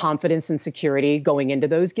confidence and security going into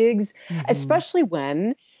those gigs, especially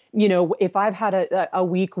when, if I've had a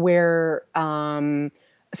week where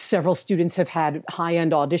several students have had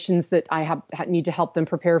high-end auditions that I need to help them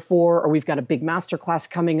prepare for, or we've got a big masterclass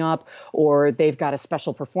coming up, or they've got a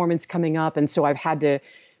special performance coming up. And so I've had to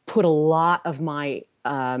put a lot of my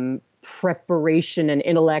preparation and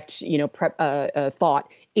intellect, thought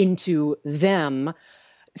into them.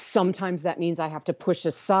 Sometimes that means I have to push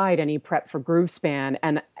aside any prep for groove span.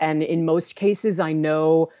 And in most cases, I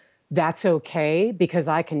know that's okay because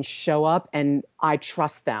I can show up and I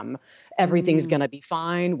trust them. Everything's going to be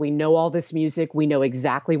fine. We know all this music. We know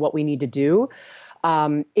exactly what we need to do.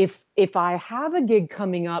 If I have a gig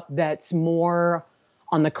coming up that's more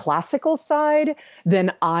on the classical side,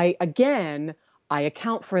 then I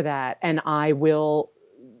account for that, and I will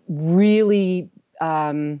really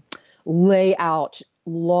lay out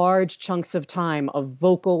large chunks of time of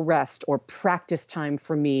vocal rest or practice time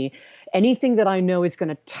for me. Anything that I know is going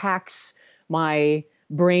to tax my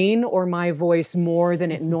brain or my voice more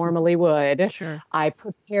than it normally would. Sure. I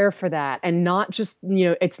prepare for that. And not just,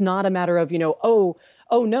 it's not a matter of, oh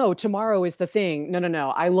no, tomorrow is the thing. No.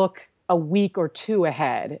 I look a week or 2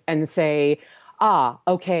 ahead and say,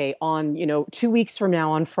 okay, on, 2 weeks from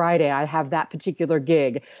now on Friday, I have that particular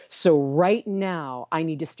gig. So right now I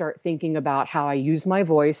need to start thinking about how I use my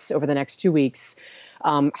voice over the next 2 weeks,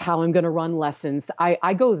 how I'm going to run lessons.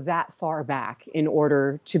 I go that far back in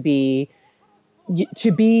order to be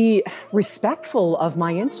respectful of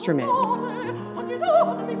my instrument.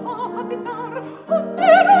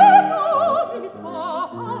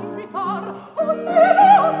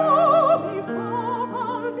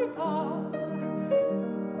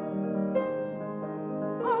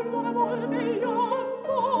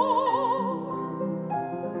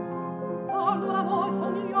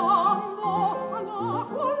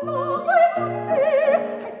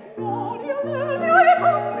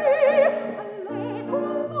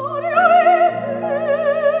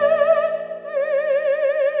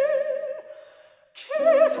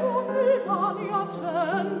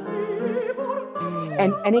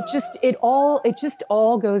 And it just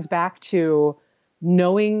all goes back to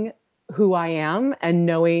knowing who I am and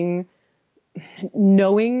knowing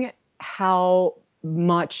how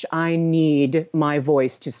much I need my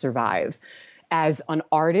voice to survive. As an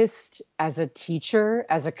artist, as a teacher,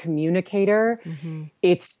 as a communicator,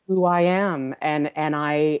 it's who I am, and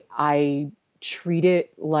I treat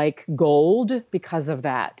it like gold because of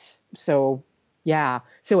that. So yeah,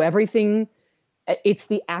 so everything. It's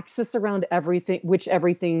the axis around which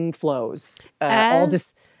everything flows. As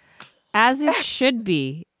it should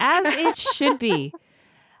be. As it should be.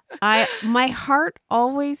 My heart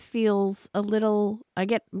always feels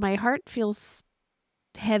my heart feels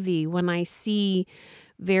heavy when I see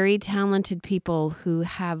very talented people who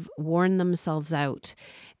have worn themselves out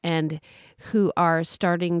and who are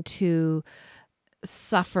starting to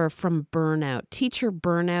suffer from burnout. Teacher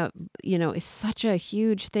burnout, is such a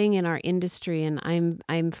huge thing in our industry, and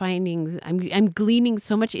I'm gleaning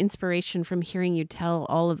so much inspiration from hearing you tell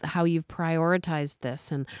all of how you've prioritized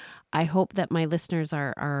this, and I hope that my listeners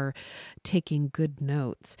are taking good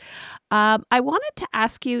notes. I wanted to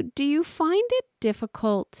ask you, do you find it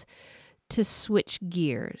difficult to switch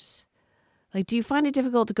gears? Like, do you find it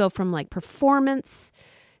difficult to go from like performance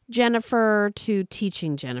Jennifer to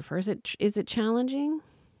teaching Jennifer? Is it challenging?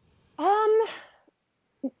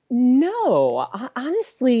 No,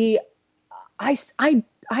 honestly, I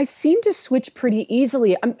seem to switch pretty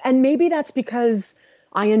easily. And maybe that's because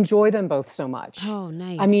I enjoy them both so much. Oh,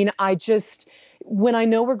 nice. I mean, when I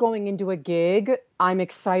know we're going into a gig, I'm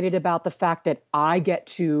excited about the fact that I get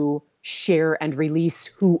to share and release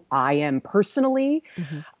who I am personally,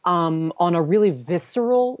 on a really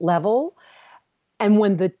visceral level. And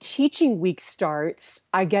when the teaching week starts,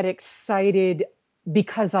 I get excited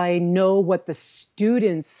because I know what the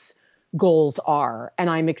students' goals are, and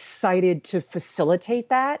I'm excited to facilitate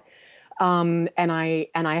that.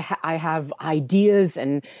 I have ideas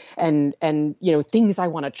and things I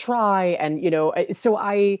want to try, and so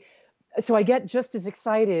I get just as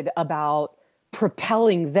excited about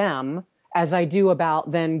propelling them as I do about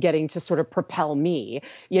then getting to sort of propel me,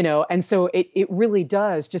 and so it really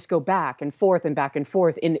does just go back and forth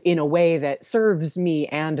in a way that serves me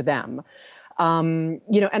and them. And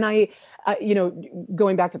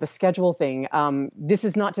going back to the schedule thing, this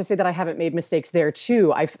is not to say that I haven't made mistakes there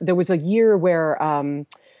too. There was a year where,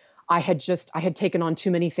 I had taken on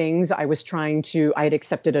too many things. I had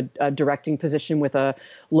accepted a directing position with a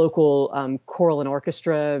local choral and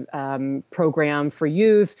orchestra program for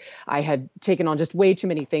youth. I had taken on just way too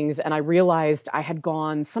many things. And I realized I had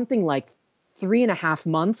gone something like 3.5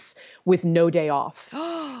 months with no day off.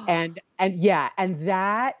 and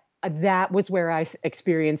that was where I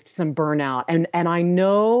experienced some burnout. And I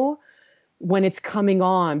know when it's coming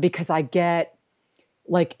on, because I get,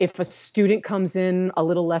 like, if a student comes in a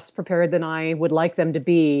little less prepared than I would like them to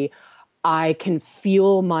be, I can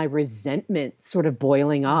feel my resentment sort of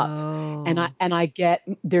boiling up. Oh. And I get,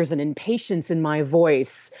 there's an impatience in my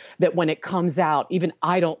voice that when it comes out, even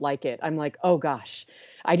I don't like it. I'm like, oh gosh,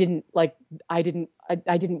 I didn't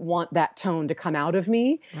want that tone to come out of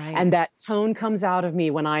me. Right. And that tone comes out of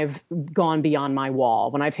me when I've gone beyond my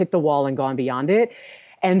wall, when I've hit the wall and gone beyond it.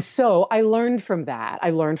 And so I learned from that.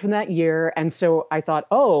 I learned from that year. And so I thought,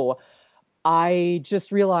 I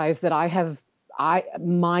just realized that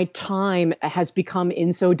my time has become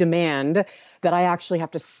in so demand that I actually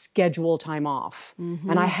have to schedule time off.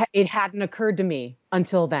 Mm-hmm. And it hadn't occurred to me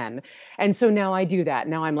until then. And so now I do that.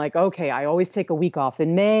 Now I'm like, okay, I always take a week off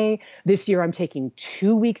in May. This year I'm taking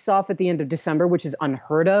 2 weeks off at the end of December, which is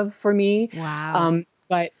unheard of for me. Wow.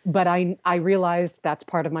 But I realized that's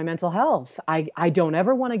part of my mental health. I don't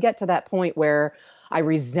ever want to get to that point where I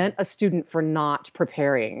resent a student for not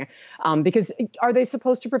preparing, because are they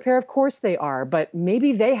supposed to prepare? Of course they are, but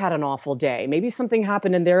maybe they had an awful day. Maybe something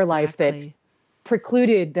happened in their life that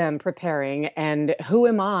precluded them preparing, and who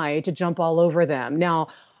am I to jump all over them? Now,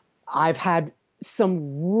 I've had some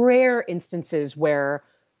rare instances where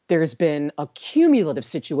there's been a cumulative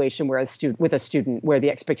situation where with a student where the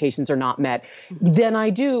expectations are not met. Mm-hmm. Then I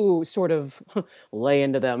do sort of lay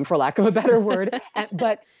into them, for lack of a better word.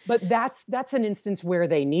 But that's an instance where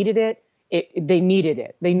they needed it. They needed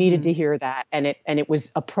it. They needed to hear that, and it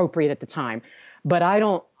was appropriate at the time. But I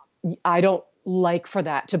don't like for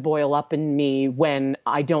that to boil up in me when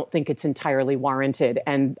I don't think it's entirely warranted.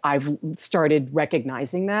 And I've started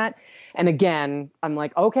recognizing that. And again, I'm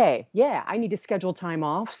like, okay, yeah, I need to schedule time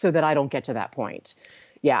off so that I don't get to that point.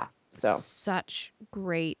 Yeah. So such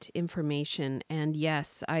great information. And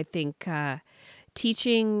yes, I think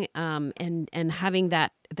teaching and having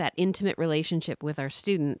that intimate relationship with our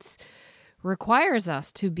students requires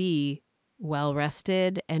us to be well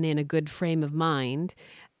rested and in a good frame of mind.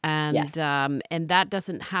 And yes. And that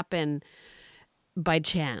doesn't happen by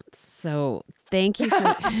chance. So thank you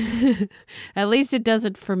for at least it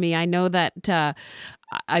doesn't for me. I know that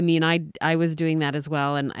I was doing that as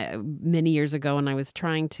well, and many years ago, and I was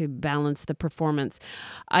trying to balance the performance.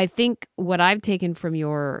 I think what I've taken from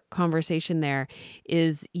your conversation there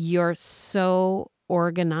is you're so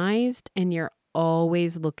organized and you're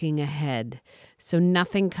always looking ahead. So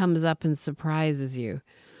nothing comes up and surprises you.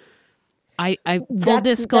 Full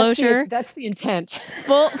disclosure. That's the intent.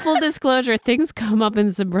 Full disclosure. Things come up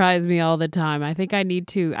and surprise me all the time. I think I need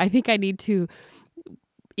to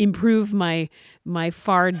improve my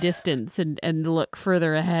far distance and look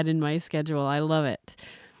further ahead in my schedule. I love it.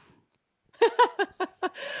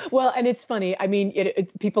 Well, and it's funny. I mean,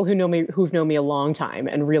 people who've known me a long time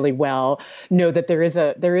and really well know that there is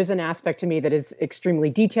an aspect to me that is extremely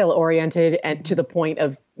detail oriented and to the point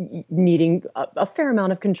of needing a fair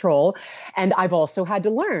amount of control. And I've also had to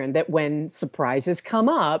learn that when surprises come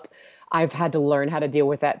up, I've had to learn how to deal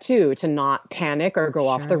with that too, to not panic or go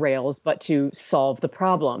off the rails, but to solve the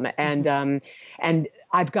problem. And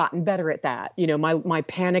I've gotten better at that. You know, my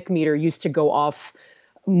panic meter used to go off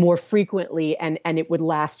more frequently and it would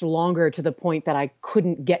last longer to the point that I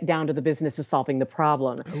couldn't get down to the business of solving the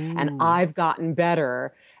problem. Ooh. And I've gotten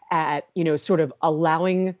better at, sort of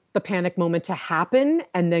allowing the panic moment to happen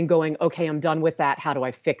and then going, okay, I'm done with that. How do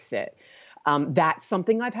I fix it? That's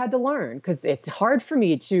something I've had to learn because it's hard for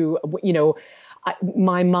me to,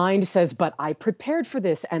 my mind says, but I prepared for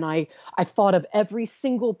this and I thought of every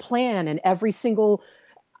single plan and every single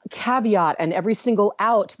caveat and every single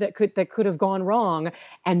out that could have gone wrong,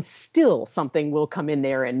 and still something will come in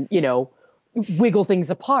there and wiggle things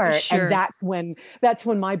apart. Sure. And that's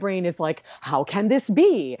when my brain is like, how can this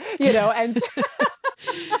be? And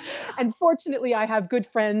and fortunately I have good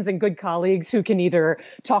friends and good colleagues who can either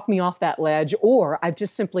talk me off that ledge, or I've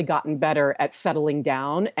just simply gotten better at settling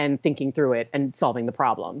down and thinking through it and solving the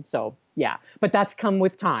problem. So yeah, but that's come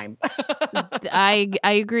with time. I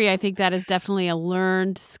agree. I think that is definitely a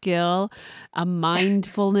learned skill, a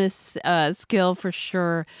mindfulness skill for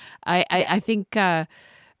sure. I think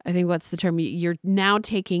what's the term? You're now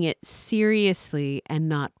taking it seriously and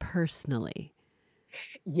not personally.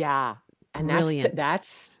 Yeah. And Brilliant.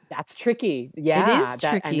 that's tricky. Yeah. It is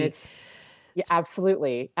tricky. And it's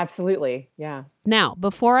absolutely. Absolutely. Yeah. Now,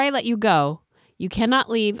 before I let you go, you cannot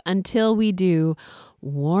leave until we do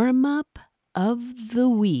warm up of the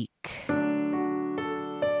week.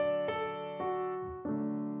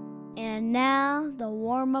 And now the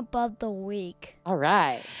warm up of the week. All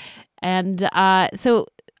right. And so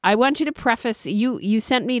I want you to preface, you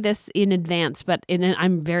sent me this in advance, but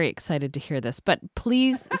I'm very excited to hear this. But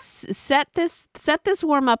please set this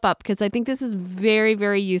warm up because I think this is very,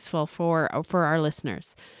 very useful for our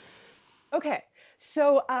listeners. Okay.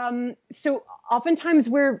 So oftentimes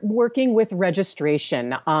we're working with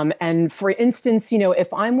registration. And for instance,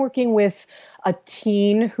 if I'm working with a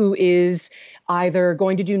teen who is either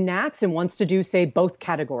going to do Nats and wants to do, say, both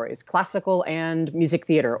categories, classical and music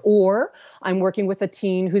theater, or I'm working with a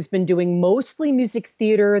teen who's been doing mostly music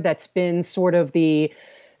theater that's been sort of the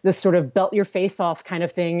sort of belt your face off kind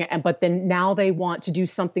of thing. But then now they want to do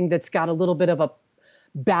something that's got a little bit of a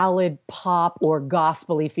ballad pop or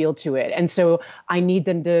gospel-y feel to it. And so I need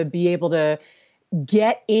them to be able to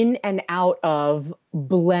get in and out of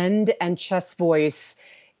blend and chest voice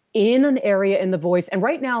in an area in the voice. And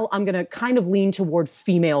right now I'm going to kind of lean toward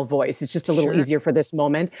female voice. It's just a little easier for this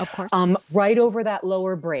moment. Of course. Right over that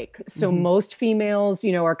lower break. So most females,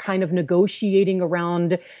 are kind of negotiating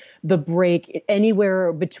around the break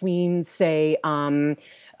anywhere between, say,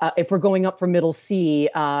 if we're going up from middle C,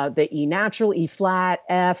 the E natural, E flat,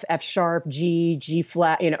 F sharp, G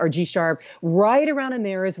flat, or G sharp, right around in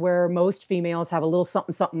there is where most females have a little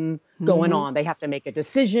something going on. They have to make a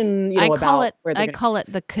decision, I call it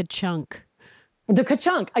the ka-chunk. The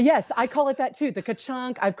ka-chunk. Yes, I call it that too. The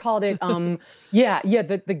ka-chunk. I've called it,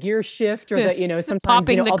 the gear shift, or the, sometimes,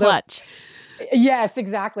 popping the clutch. Yes,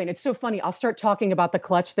 exactly. And it's so funny. I'll start talking about the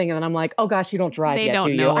clutch thing and then I'm like, oh gosh, you don't drive they yet,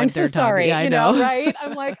 don't do know you? I'm so sorry. I know. Right?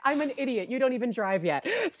 I'm like, I'm an idiot. You don't even drive yet.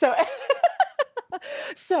 So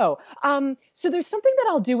So there's something that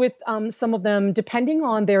I'll do with some of them, depending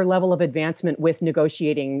on their level of advancement with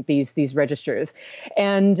negotiating these registers.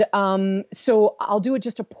 And so I'll do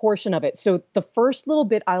just a portion of it. So the first little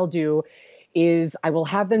bit I'll do is I will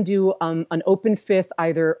have them do an open fifth,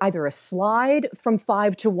 either a slide from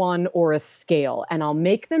 5 to 1 or a scale. And I'll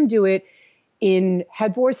make them do it in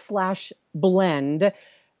head voice / blend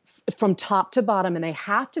from top to bottom. And they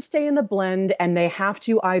have to stay in the blend and they have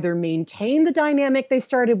to either maintain the dynamic they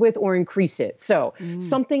started with or increase it. So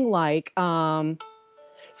something like,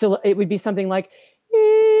 so it would be something like,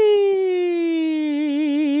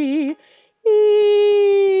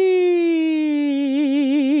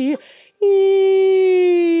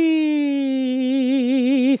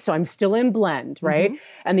 so I'm still in blend, right?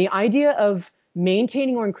 And the idea of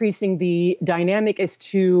maintaining or increasing the dynamic is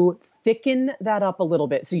to thicken that up a little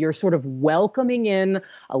bit. So you're sort of welcoming in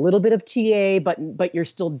a little bit of TA, but you're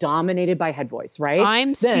still dominated by head voice, right?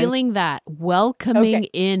 I'm Then, stealing that. Welcoming okay,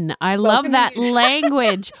 in. I love welcoming that in.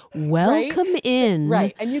 language. Right? Welcome in.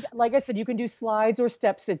 Right. And you, like I said, you can do slides or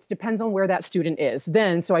steps. It depends on where that student is.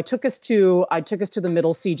 Then, so I took us to the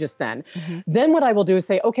middle C just then. Then what I will do is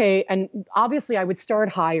say, okay, and obviously I would start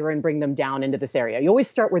higher and bring them down into this area. You always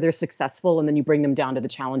start where they're successful and then you bring them down to the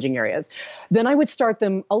challenging areas. Then I would start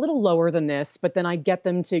them a little lower than this, but then I get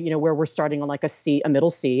them to, where we're starting on like a C, a middle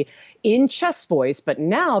C in chest voice, but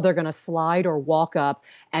now they're going to slide or walk up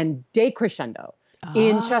and decrescendo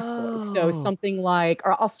in chest voice. So something like,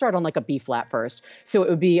 or I'll start on like a B flat first. So it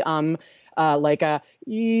would be like a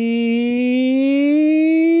E,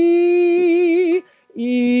 E,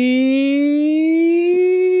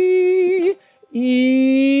 E,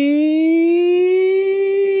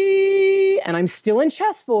 and I'm still in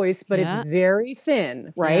chest voice, but it's very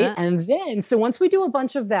thin, right? Yeah. And then, so once we do a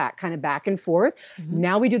bunch of that kind of back and forth,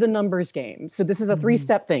 now we do the numbers game. So this is a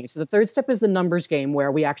 3-step thing. So the third step is the numbers game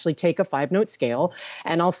where we actually take a 5-note scale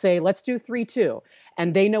and I'll say, let's do 3-2.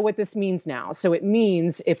 And they know what this means now. So it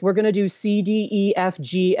means if we're going to do C, D, E, F,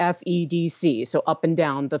 G, F, E, D, C, so up and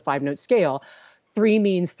down the 5-note scale, 3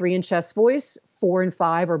 means 3 in chest voice, 4 and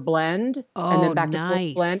 5 are blend, and then back to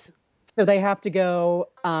 4 blend. So they have to go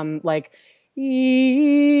like E.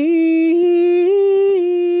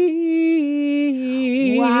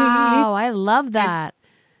 Wow, I love that.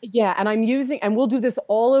 Yeah, and and we'll do this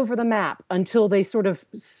all over the map until they sort of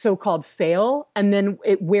so-called fail. And then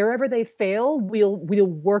wherever they fail, we'll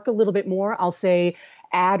work a little bit more. I'll say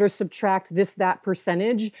add or subtract that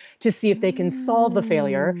percentage to see if they can solve the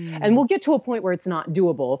failure. And we'll get to a point where it's not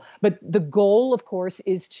doable. But the goal, of course,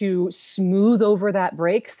 is to smooth over that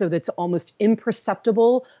break so that's almost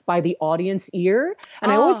imperceptible by the audience ear.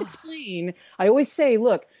 And I always say,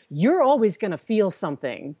 look, you're always going to feel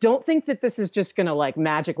something. Don't think that this is just going to like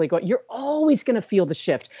magically go. You're always going to feel the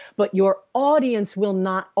shift, but your audience will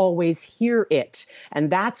not always hear it.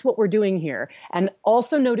 And that's what we're doing here. And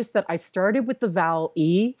also notice that I started with the vowel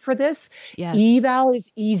E for this. Yes. E vowel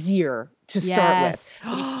is easier to start with.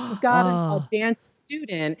 But if you've got an advanced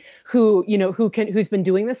student who's been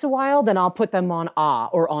doing this a while, then I'll put them on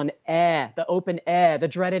or on the open the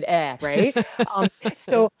dreaded right?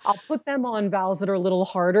 So I'll put them on vowels that are a little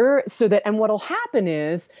harder and what'll happen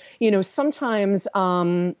is, sometimes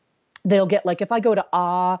they'll get like, if I go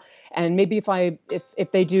to and maybe if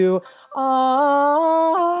they do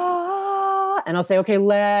and I'll say, okay,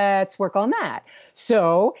 let's work on that.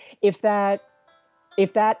 So if that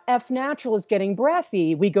F natural is getting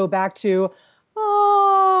breathy, we go back to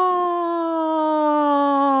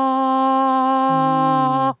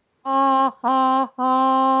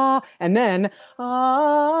and then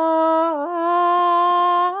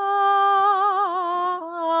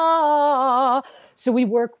so we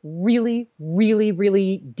work really, really,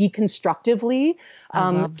 really deconstructively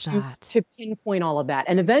to pinpoint all of that.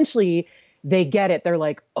 And eventually they get it. They're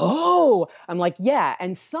like, oh, I'm like, yeah.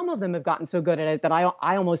 And some of them have gotten so good at it that I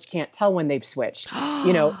almost can't tell when they've switched.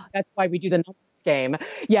 That's why we do the numbers game.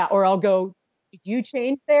 Yeah. Or I'll go, did you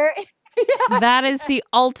change there? Yeah. That is the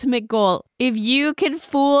ultimate goal. If you can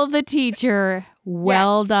fool the teacher,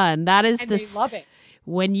 well done. That is they love it.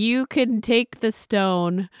 When you can take the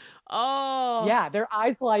stone. Oh. Yeah, their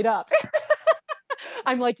eyes light up.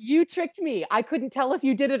 I'm like, you tricked me. I couldn't tell if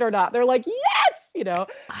you did it or not. They're like, yes,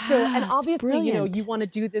 So, and obviously, you want to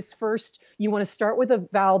do this first. You want to start with a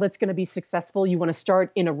vowel that's going to be successful. You want to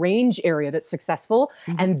start in a range area that's successful,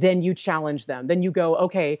 and then you challenge them. Then you go,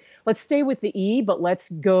 okay, let's stay with the E, but let's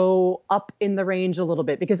go up in the range a little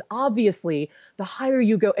bit. Because obviously, the higher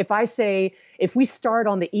you go, if we start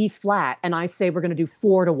on the E flat and I say we're going to do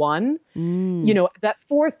 4 to 1, that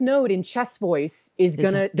fourth note in chest voice they're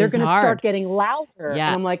going to start getting louder. Yeah.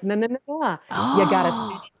 And I'm like, no.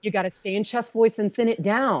 You got to stay in chest voice and thin it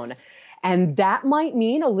down. And that might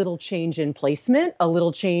mean a little change in placement, a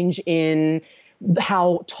little change in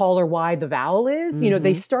how tall or wide the vowel is.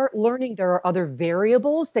 They start learning there are other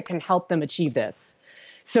variables that can help them achieve this.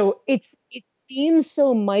 So it seems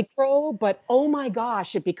so micro, but oh my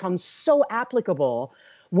gosh, it becomes so applicable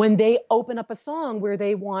when they open up a song where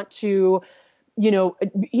they want to,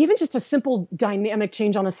 even just a simple dynamic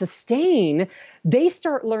change on a sustain, they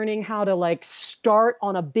start learning how to like start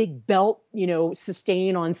on a big belt,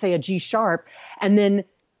 sustain on say a G sharp, and then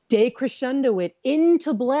decrescendo it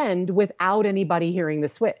into blend without anybody hearing the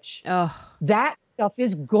switch. Oh. That stuff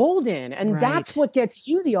is golden. And that's what gets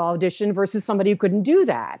you the audition versus somebody who couldn't do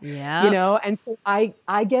that. Yeah. And so I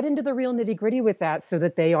get into the real nitty gritty with that so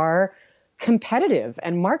that they are competitive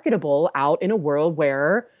and marketable out in a world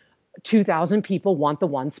where 2,000 people want the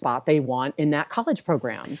one spot they want in that college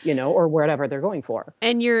program, or whatever they're going for.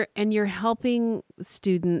 And you're helping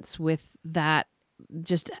students with that,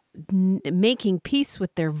 just making peace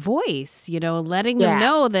with their voice, letting them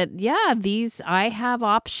know that, I have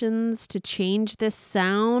options to change this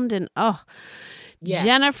sound. And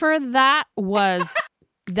Jennifer, that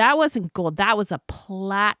wasn't gold. That was a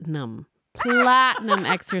platinum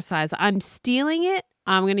exercise. I'm stealing it.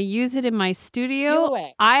 I'm going to use it in my studio.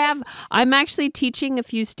 I'm actually teaching a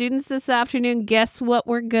few students this afternoon. Guess what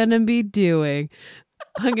we're going to be doing?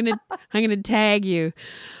 I'm going to tag you.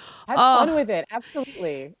 Have fun with it.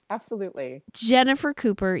 Absolutely. Absolutely. Jennifer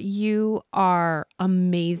Cooper, you are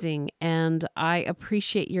amazing. And I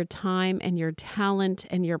appreciate your time and your talent,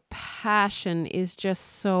 and your passion is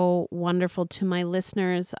just so wonderful. To my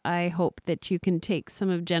listeners, I hope that you can take some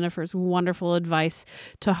of Jennifer's wonderful advice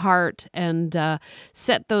to heart and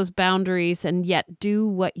set those boundaries, and yet do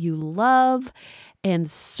what you love and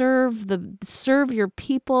serve your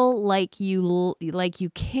people like you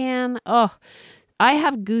can. Oh, I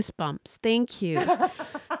have goosebumps. Thank you.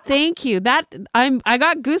 Thank you. I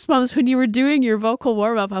got goosebumps when you were doing your vocal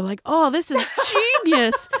warm up. I'm like, oh, this is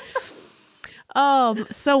genius. Oh,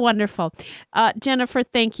 so wonderful. Jennifer,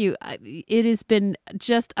 thank you. It has been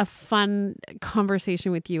just a fun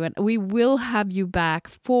conversation with you, and we will have you back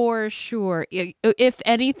for sure. If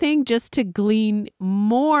anything, just to glean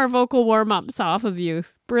more vocal warm-ups off of you.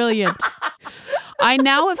 Brilliant. I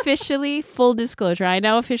now officially, full disclosure,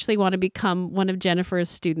 want to become one of Jennifer's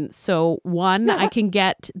students. So one, I can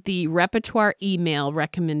get the repertoire email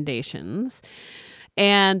recommendations,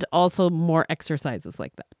 and also more exercises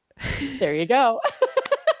like that. There you go.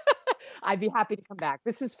 I'd be happy to come back.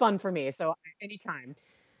 This is fun for me. So anytime.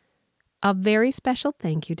 A very special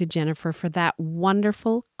thank you to Jennifer for that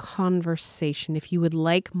wonderful conversation. If you would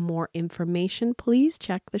like more information, please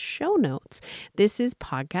check the show notes. This is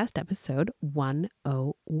podcast episode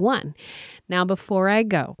 101. Now, before I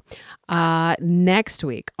go, next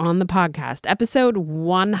week on the podcast, episode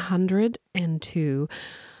 102,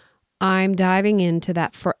 I'm diving into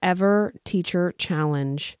that Forever Teacher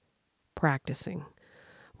Challenge practicing.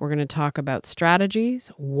 We're going to talk about strategies,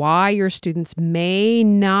 why your students may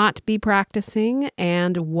not be practicing,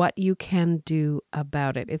 and what you can do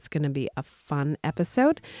about it. It's going to be a fun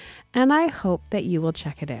episode, and I hope that you will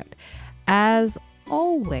check it out. As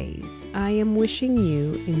always, I am wishing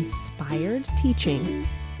you inspired teaching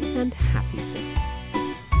and happy singing.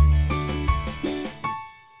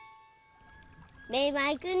 Made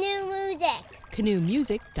by Canoe Music.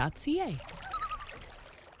 canoemusic.ca